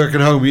does it work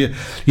at home? Do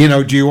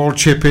you all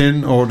chip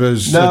in, or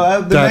does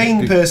no? The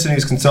main person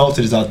who's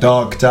consulted is our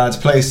dog. Dad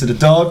plays to the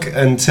dog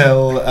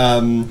until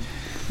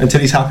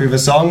he's happy with a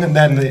song, and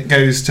then it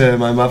goes to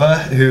my mother,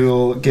 who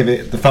will give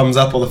it the thumbs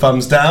up or the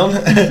thumbs down.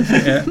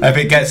 If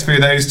it gets through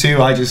those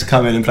 2, I just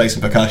come in and play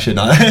some percussion.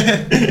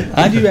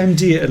 I do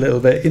MD it a little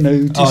bit,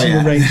 do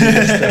some arranging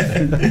and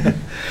stuff.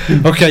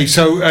 Okay,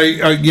 so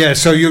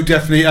so you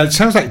definitely. It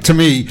sounds like to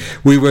me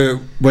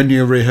when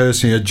you're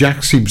rehearsing,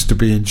 Jack seems to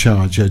be in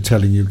charge,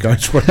 telling you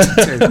guys what to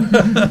do. There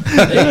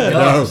you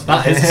go.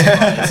 That is a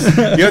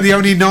surprise. You're the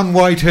only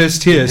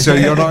non-Whitehurst here, so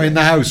you're not in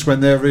the house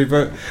when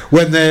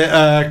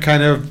they're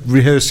kind of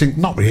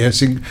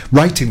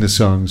writing the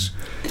songs.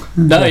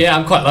 No, yeah,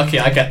 I'm quite lucky.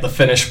 I get the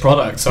finished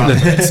product, so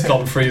after it's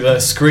gone through the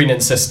screening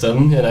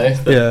system,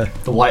 the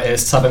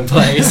Whitehursts have in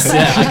place.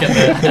 Yeah, I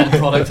get the end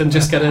product and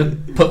just get to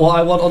put what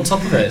I want on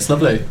top of it. It's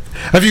lovely.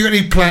 Have you got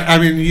any plan? I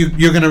mean,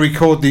 you're going to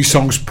record these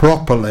songs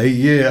properly.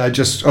 Yeah, I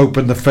just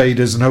open the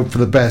faders and hope for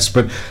the best.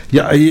 But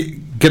are you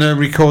going to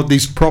record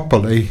these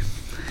properly?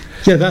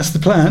 Yeah, that's the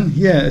plan.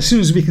 Yeah, as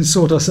soon as we can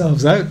sort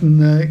ourselves out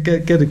and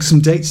get some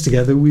dates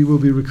together, we will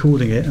be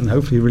recording it and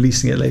hopefully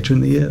releasing it later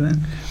in the year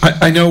then.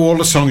 I know all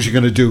the songs you're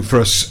going to do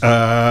for us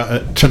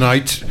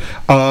tonight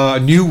are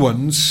new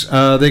ones.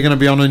 They're going to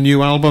be on a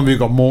new album. You've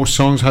got more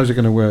songs. How's it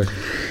going to work?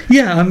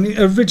 Yeah, I mean,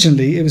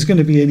 originally it was going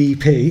to be an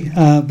EP,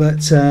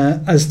 but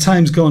as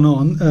time's gone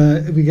on,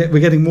 we're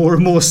getting more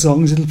and more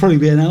songs. It'll probably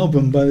be an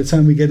album by the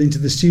time we get into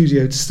the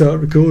studio to start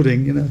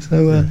recording,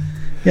 So...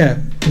 yeah,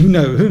 who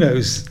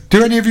knows?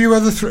 Do any of you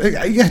other three?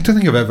 I don't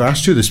think I've ever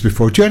asked you this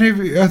before. Do any of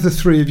the other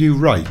 3 of you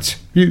write?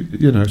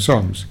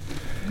 Songs?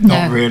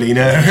 Not really,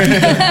 no.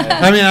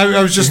 I mean,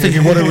 I was just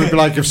thinking what it would be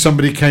like if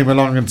somebody came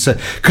along and said,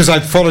 because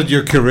I've followed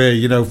your career,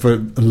 you know, for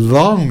a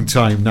long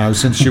time now,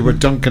 since you were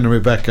Duncan and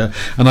Rebecca,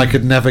 and I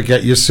could never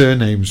get your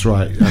surnames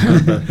right. I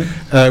remember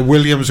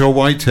Williams or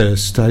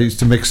Whitehurst, I used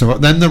to mix them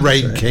up. Then the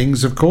Rain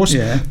Kings, of course.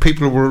 Yeah.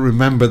 People will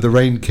remember the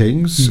Rain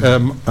Kings.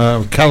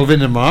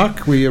 Calvin and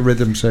Mark were your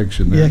rhythm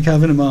section there. Yeah,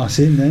 Calvin and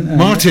Martin. Then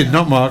Martin,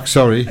 not Mark,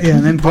 sorry. Yeah,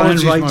 and then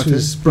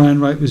Apologies, Brian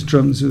Wright was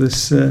drums with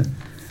us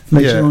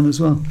later on as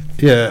well.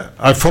 Yeah,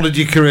 I followed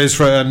your careers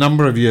for a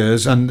number of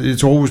years, and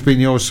it's always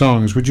been your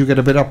songs. Would you get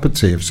a bit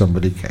uppity if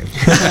somebody came?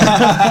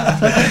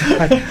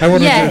 I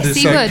want Yes, to do this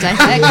he would, I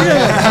think.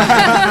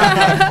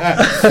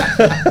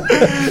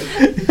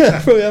 Yeah,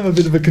 probably I'm a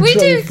bit of a control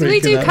freak. We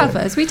do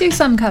covers. We do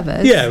some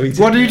covers. Yeah, we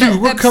do. What do you do?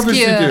 What covers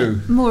do you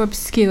do? More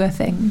obscure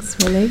things,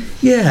 really.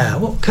 Yeah,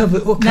 what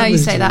covers? Now you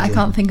say that, I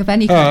can't think of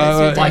any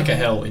covers. Biker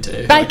Hill, we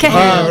do. Biker Hill.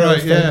 Oh,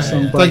 right,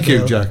 yeah. Thank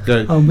you, Jack.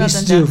 We used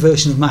to do a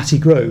version of Matty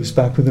Groves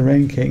back with the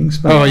Rain Kings.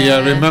 Oh, yeah, I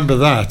remember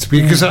that.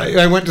 Because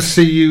I went to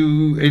see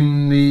you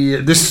in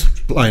this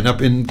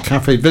lineup in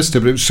Cafe Vista,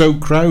 but it was so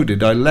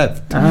crowded, I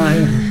left.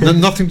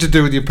 Nothing to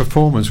do with your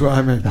performance. Well,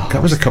 I mean,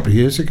 that was a couple of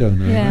years ago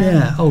now.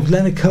 Yeah. Oh,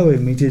 Leonard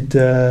Cohen, we did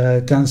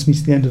Dance Me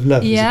to the End of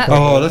Love. Yeah.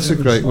 Oh, that's a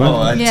great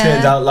one.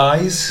 Turned Out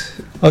Lies.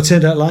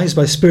 Turned Out Lies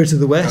by Spirit of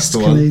the West, That's the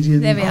one. Canadian.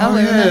 There we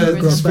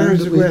are.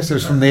 Spirit of the West. It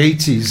was from the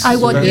 80s. I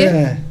Want You.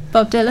 Yeah.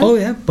 Bob Dylan. Oh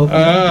yeah, Bob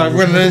Dylan.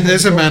 Well,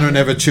 there's a man who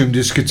never tuned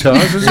his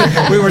guitars.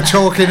 We were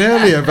talking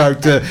earlier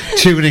about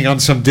tuning on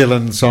some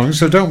Dylan songs,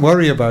 so don't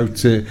worry about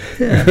Duncan.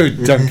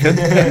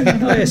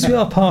 Oh yes, we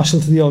are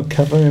partial to the odd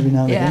cover every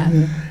now and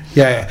again.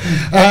 Yeah.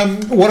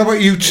 What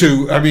about you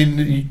two? I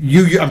mean,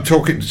 I'm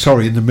talking,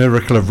 sorry, in the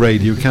miracle of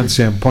radio, you can't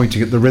say I'm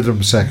pointing at the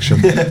rhythm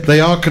section. They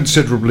are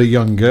considerably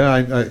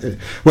younger.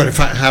 Well, in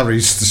fact,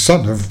 Harry's the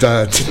son of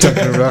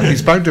Duncan.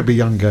 He's bound to be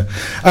younger.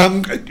 Are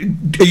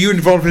you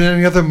involved in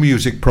any other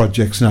music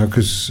projects now?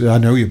 Because I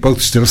know you're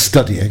both still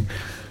studying.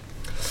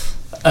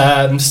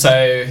 I've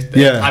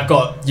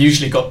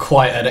usually got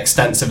quite an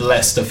extensive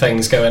list of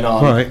things going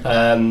on.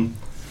 Right.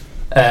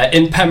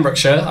 In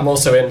Pembrokeshire, I'm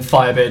also in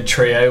Firebeard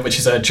Trio, which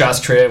is a jazz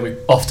trio. We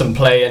often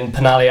play in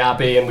Penally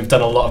Abbey, and we've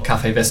done a lot of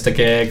Cafe Vista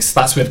gigs.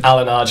 That's with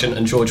Alan Argent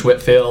and George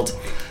Whitfield.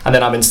 And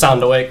then I'm in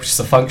Sound Awake, which is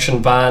a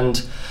function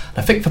band.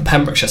 I think for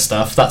Pembrokeshire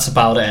stuff, that's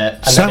about it.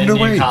 And Sound then in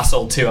Awake.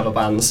 Newcastle, 2 other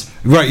bands.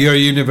 Right, you're a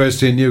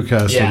university in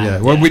Newcastle, yeah.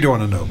 Well, we don't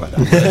want to know about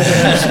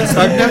that.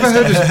 I've never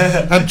heard of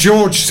it. And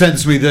George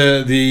sends me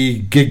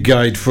the gig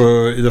guide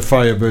for the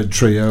Firebird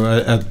Trio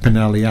at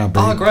Penally Abbey.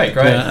 Oh, great.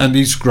 Yeah, and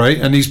he's great.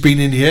 And he's been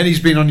in here.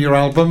 He's been on your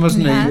album,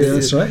 hasn't he? Yeah,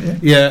 that's right.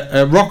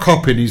 Yeah, Rock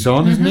Hopping he's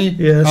on, isn't he?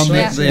 Yeah, that's on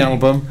right. the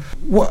album.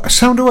 What,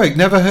 Sound Awake,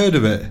 never heard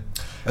of it.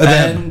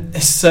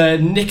 It's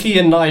Nicky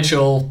and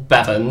Nigel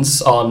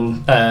Bevans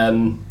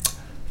on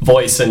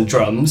voice and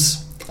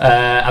drums,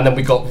 and then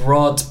we got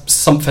Rod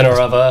something or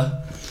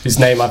other, whose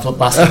name I've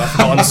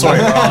forgotten. Sorry,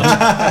 Rod.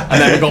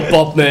 And then we got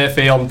Bob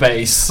Murphy on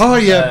bass. Oh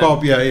yeah,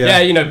 Bob. Yeah.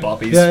 Yeah, you know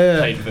Bob. He's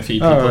played with a few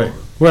people. Right.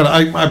 Well,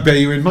 I bear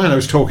you in mind. I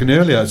was talking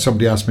earlier.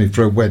 Somebody asked me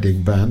for a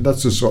wedding band.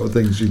 That's the sort of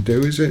things you do,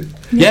 is it?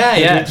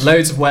 Yeah.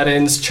 Loads of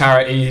weddings,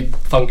 charity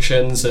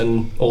functions,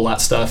 and all that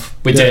stuff.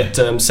 We did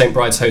St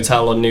Bride's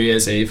Hotel on New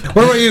Year's Eve.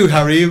 What about you,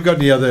 Harry? You've got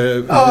any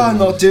other? I'm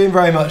not doing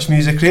very much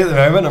musically at the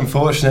moment,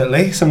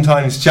 unfortunately.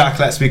 Sometimes Jack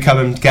lets me come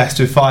and guest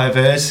with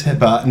Firebird,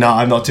 but no,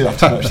 I'm not doing up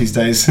too much these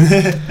days.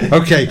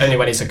 Okay. Only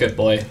when he's a good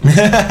boy.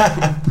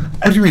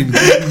 What do you mean?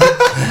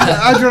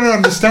 I don't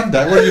understand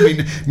that. What do you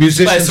mean?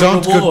 Musicians it's a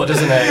aren't reward, good,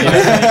 isn't it?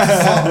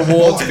 It's a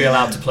reward to be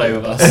allowed to play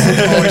with us.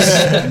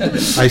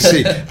 I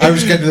see. I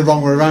was getting the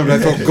wrong way around. I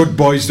thought good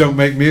boys don't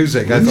make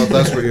music. I thought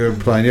that's what you were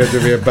implying. You have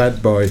to be a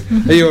bad boy.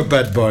 Are you a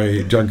bad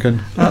boy,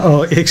 Duncan?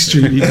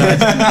 Extremely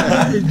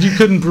bad. You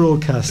couldn't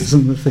broadcast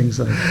some of the things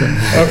I've done.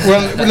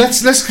 Well,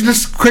 let's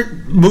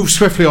move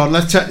swiftly on.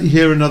 Let's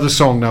hear another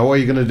song now. What are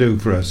you going to do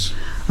for us?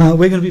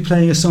 We're going to be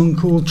playing a song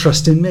called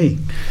Trust in Me.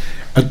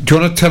 Do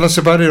you want to tell us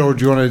about it, or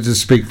do you want to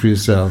just speak for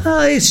yourself?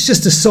 It's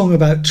just a song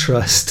about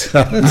trust.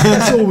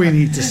 That's all we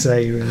need to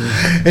say, really.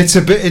 It's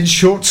a bit in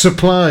short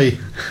supply.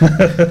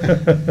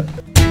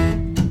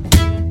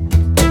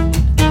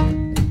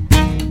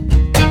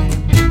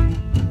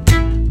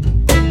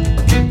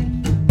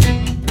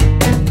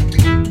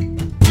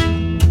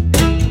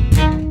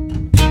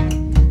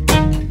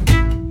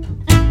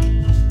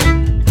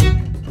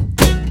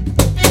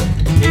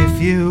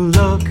 If you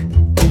look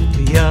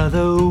the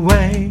other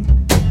way,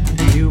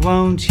 you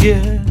won't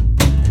hear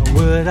a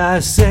word I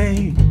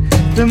say.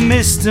 The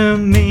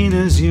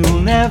misdemeanors you'll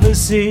never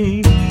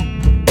see.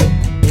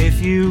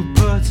 If you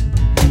put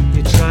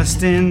your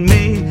trust in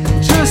me,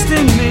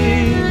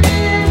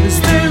 is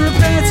there a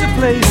better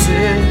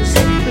places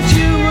that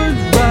you would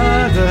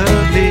rather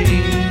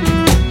be?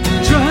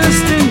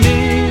 Trust in me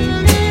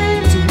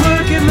to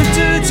work in the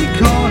dirty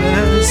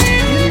corners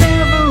you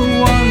never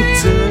want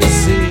to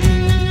see.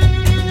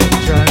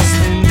 Trust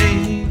in me.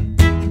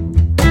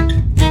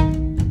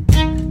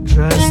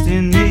 Trust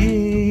in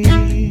me.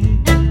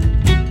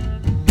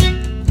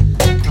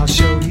 I'll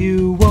show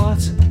you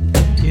what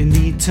you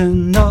need to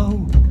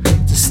know.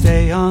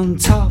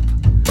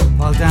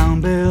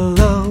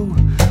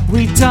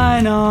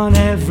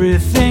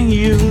 everything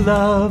you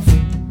love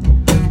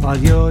while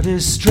you're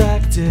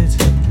distracted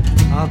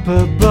up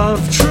above.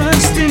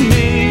 Trust in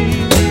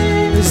me,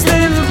 is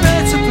there no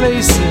better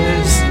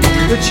places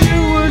that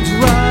you would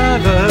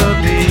rather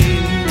be?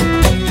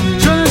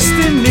 Trust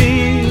in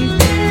me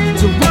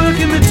to work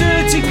in the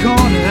dirty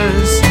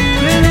corners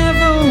they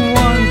never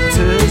want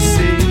to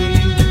see.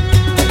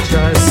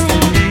 Trust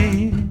in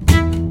me,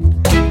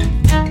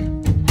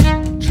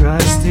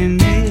 trust in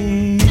me.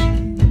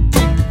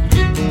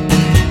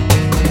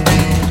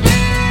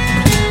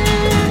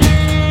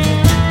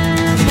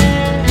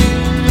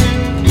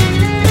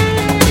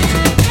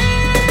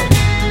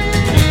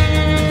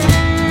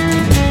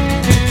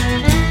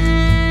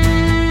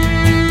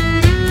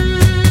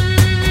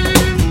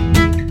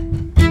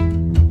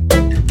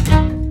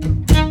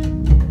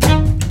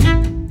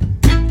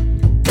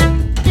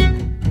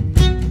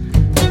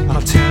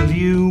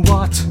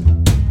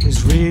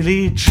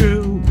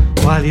 True,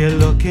 while you're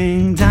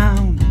looking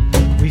down,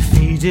 we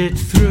feed it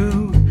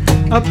through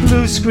a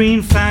blue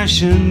screen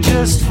fashion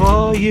just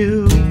for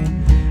you.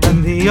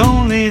 And the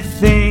only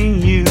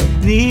thing you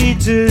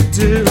need to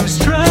do is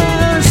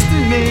trust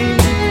in me.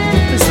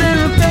 Is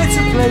there a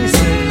better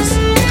places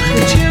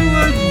that you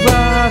would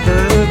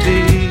rather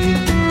be?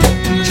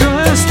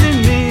 Trust in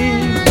me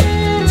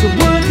to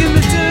work in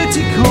the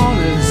dirty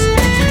corners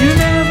you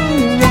never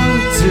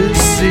want to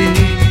see.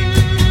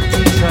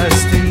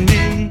 Trust in me.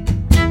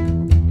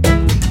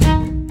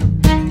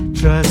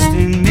 Trust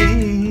in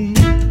me,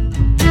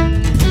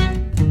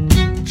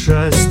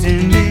 trust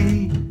in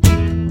me,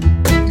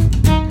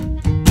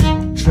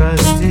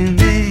 trust in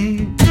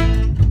me.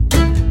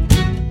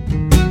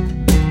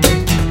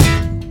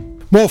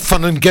 More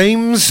fun and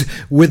games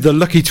with the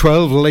Lucky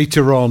 12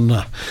 later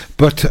on.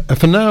 But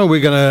for now,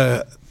 we're going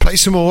to play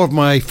some more of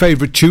my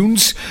favourite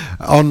tunes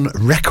on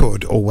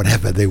record or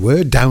whatever they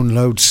were,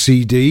 download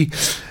CD.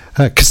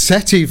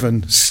 Cassette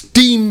even,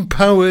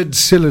 steam-powered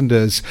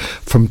cylinders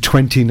from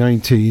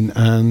 2019.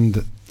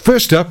 And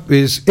first up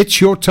is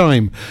It's Your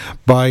Time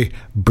by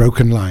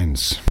Broken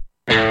Lines.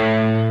 It's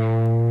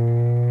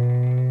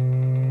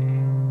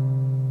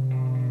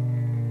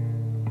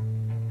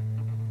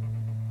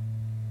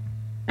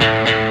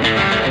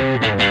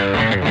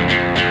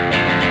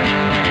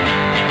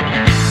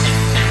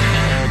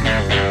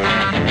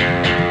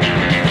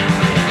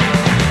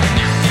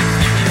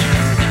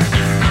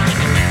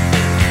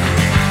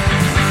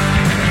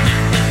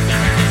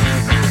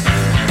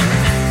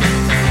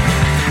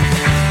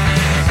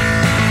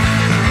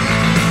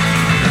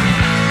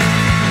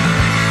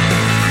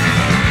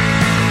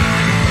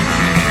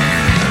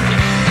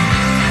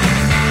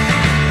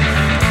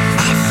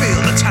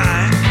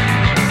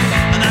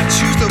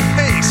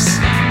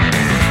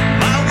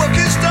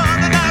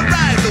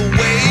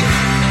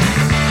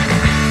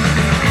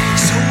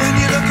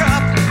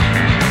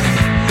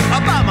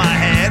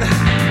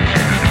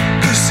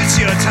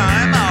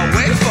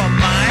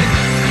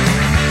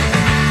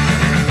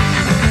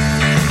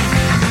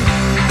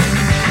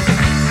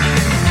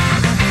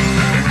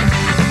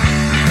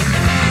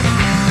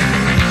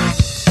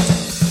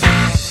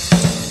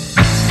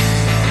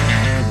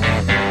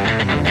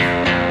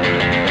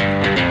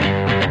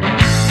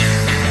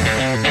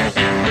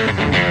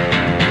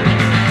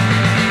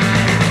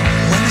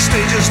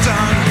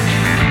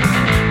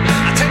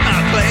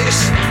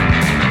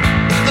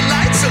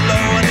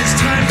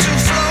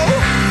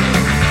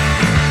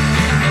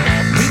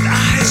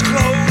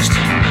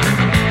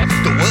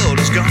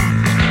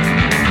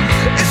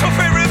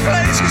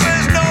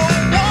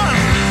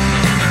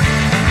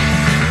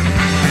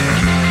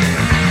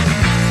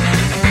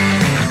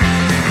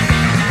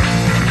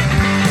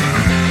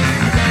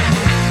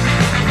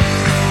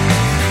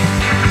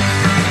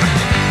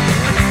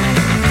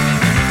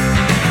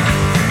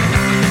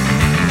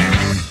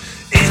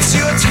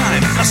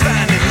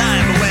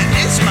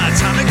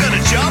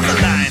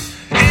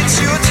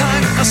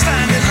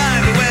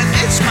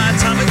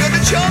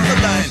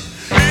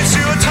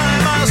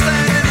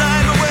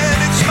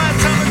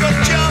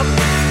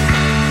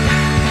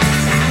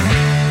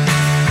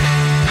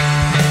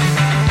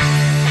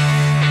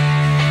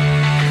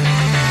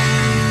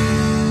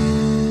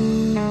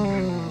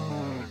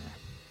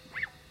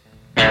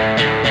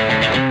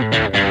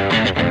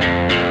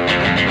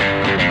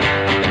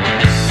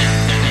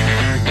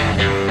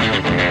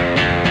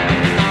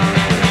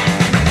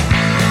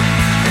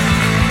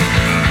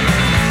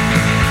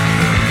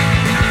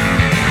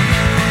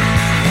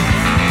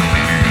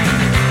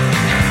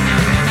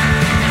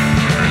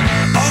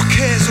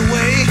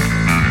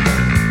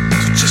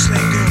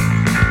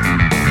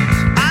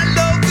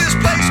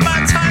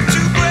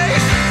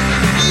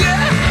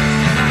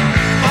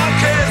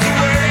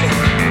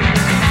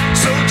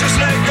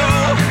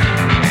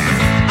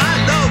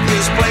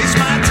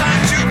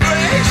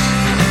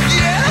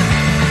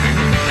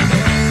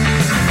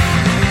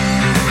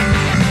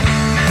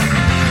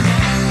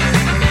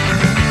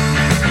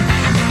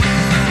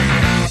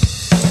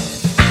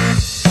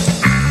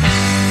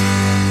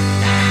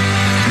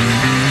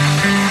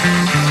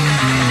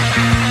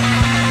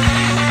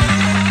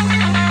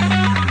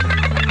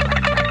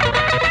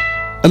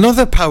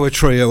Another power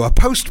trio, a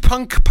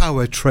post-punk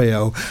power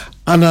trio,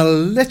 an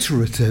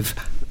alliterative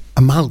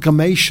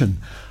amalgamation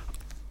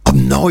of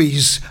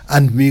noise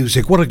and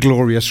music. What a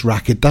glorious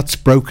racket. That's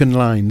Broken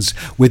Lines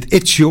with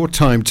It's Your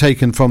Time,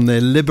 taken from their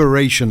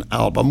Liberation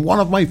album, one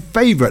of my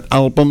favourite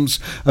albums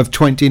of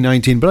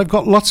 2019. But I've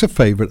got lots of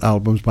favourite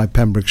albums by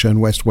Pembrokeshire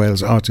and West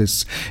Wales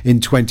artists in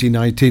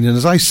 2019, and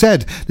as I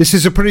said, this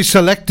is a pretty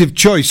selective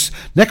choice.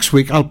 Next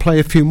week I'll play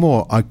a few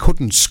more I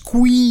couldn't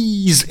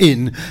squeeze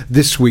in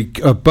this week,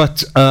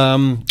 but I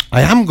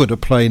am going to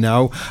play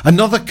now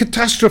Another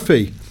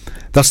Catastrophe.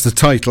 That's the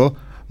title,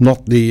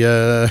 not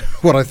the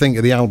what I think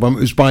of the album.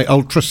 It was by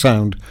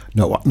Ultrasound.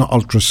 No, not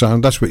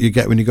Ultrasound. That's what you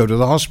get when you go to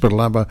the hospital.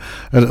 Have a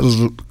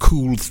little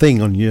cool thing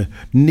on your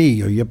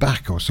knee or your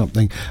back or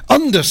something.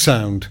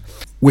 Undersound,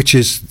 which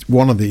is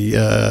one of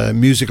the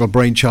musical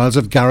brainchilds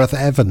of Gareth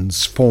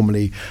Evans,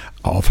 formerly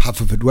of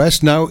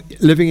Haverfordwest, now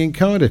living in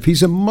Cardiff.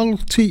 He's a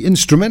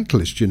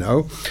multi-instrumentalist, you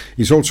know.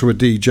 He's also a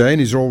DJ,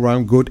 and he's all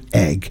round good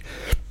egg.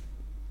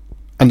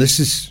 And this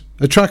is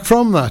a track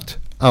from that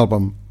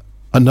album,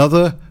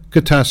 Another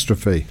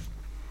Catastrophe.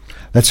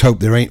 Let's hope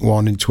there ain't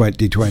one in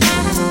 2020.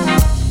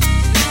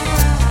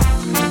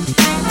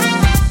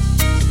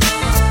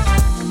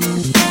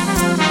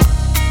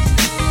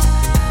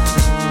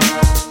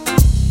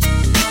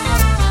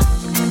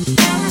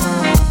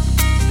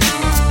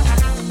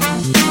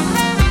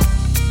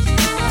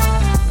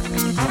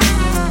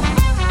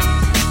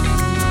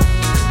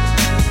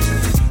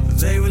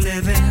 They were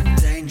living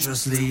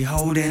dangerously,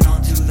 holding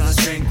on to the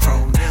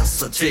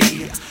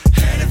synchronicity,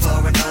 headed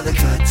for another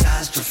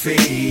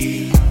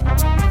catastrophe.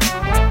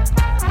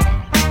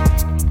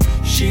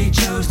 She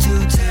chose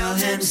to tell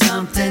him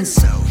something,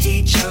 so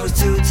he chose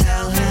to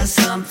tell her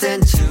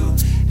something too.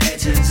 It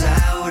turns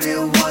out it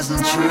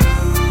wasn't true.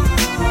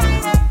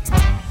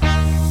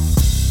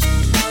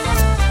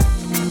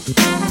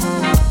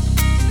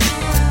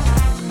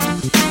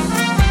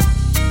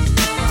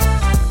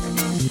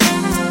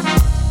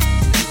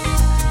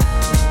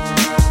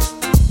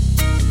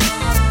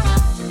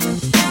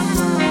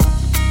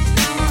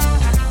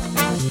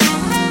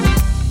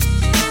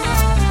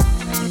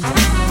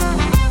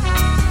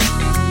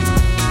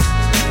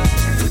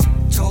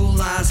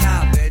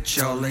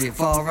 Surely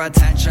for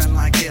attention,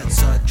 like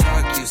it's a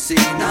drug, you see.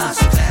 Not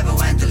so clever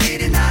when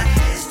deleting that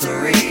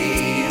history.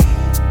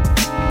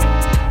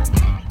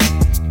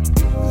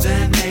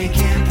 They're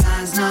making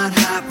plans not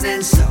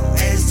happening, so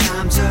it's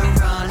time to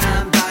run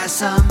and buy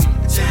some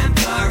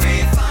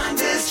temporary fun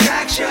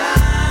distraction.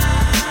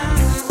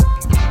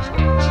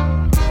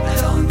 I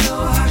don't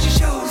know how she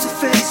shows her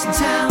face in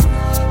town.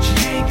 She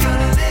ain't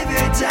gonna live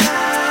it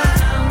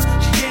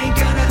down. She ain't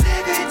gonna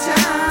live it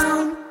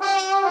down.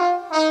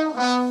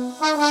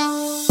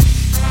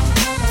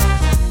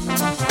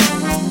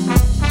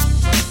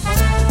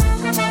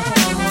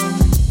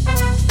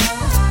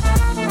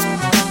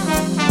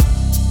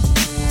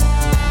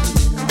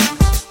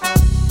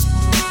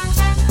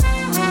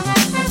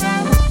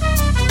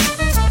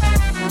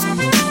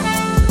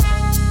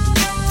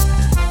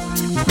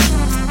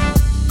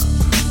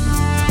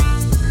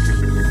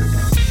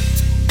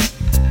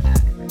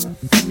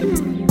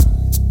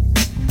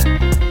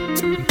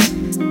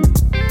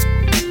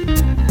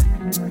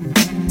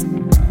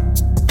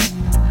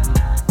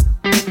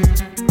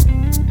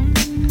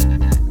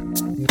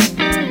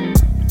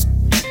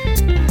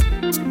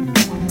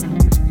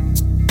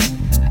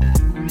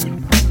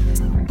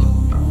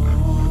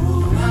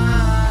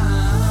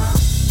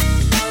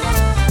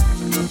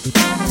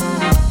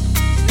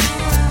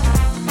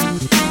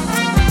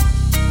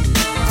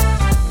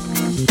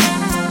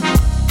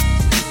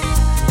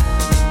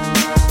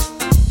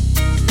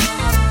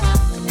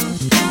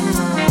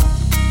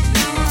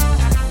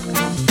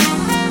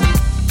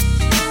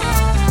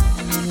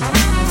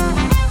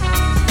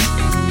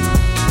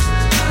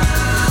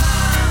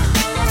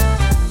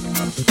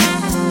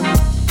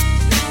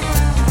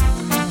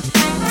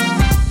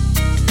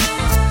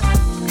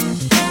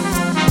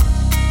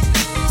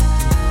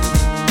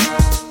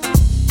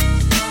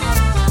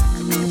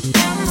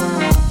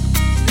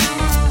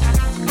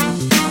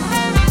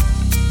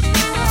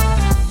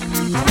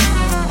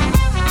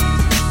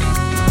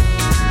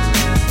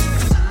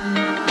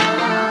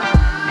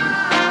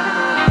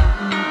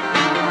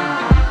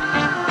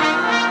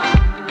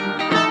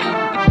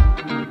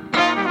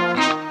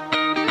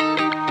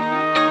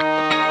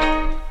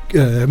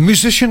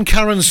 Musician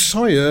Karen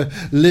Sawyer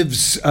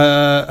lives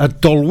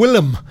at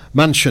Dolwilliam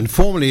Mansion.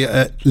 Formerly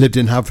lived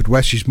in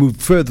Haverfordwest. She's moved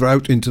further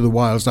out into the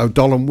wilds now.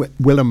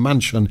 Dolwilliam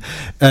Mansion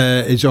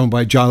is owned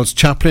by Giles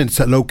Chaplin. It's located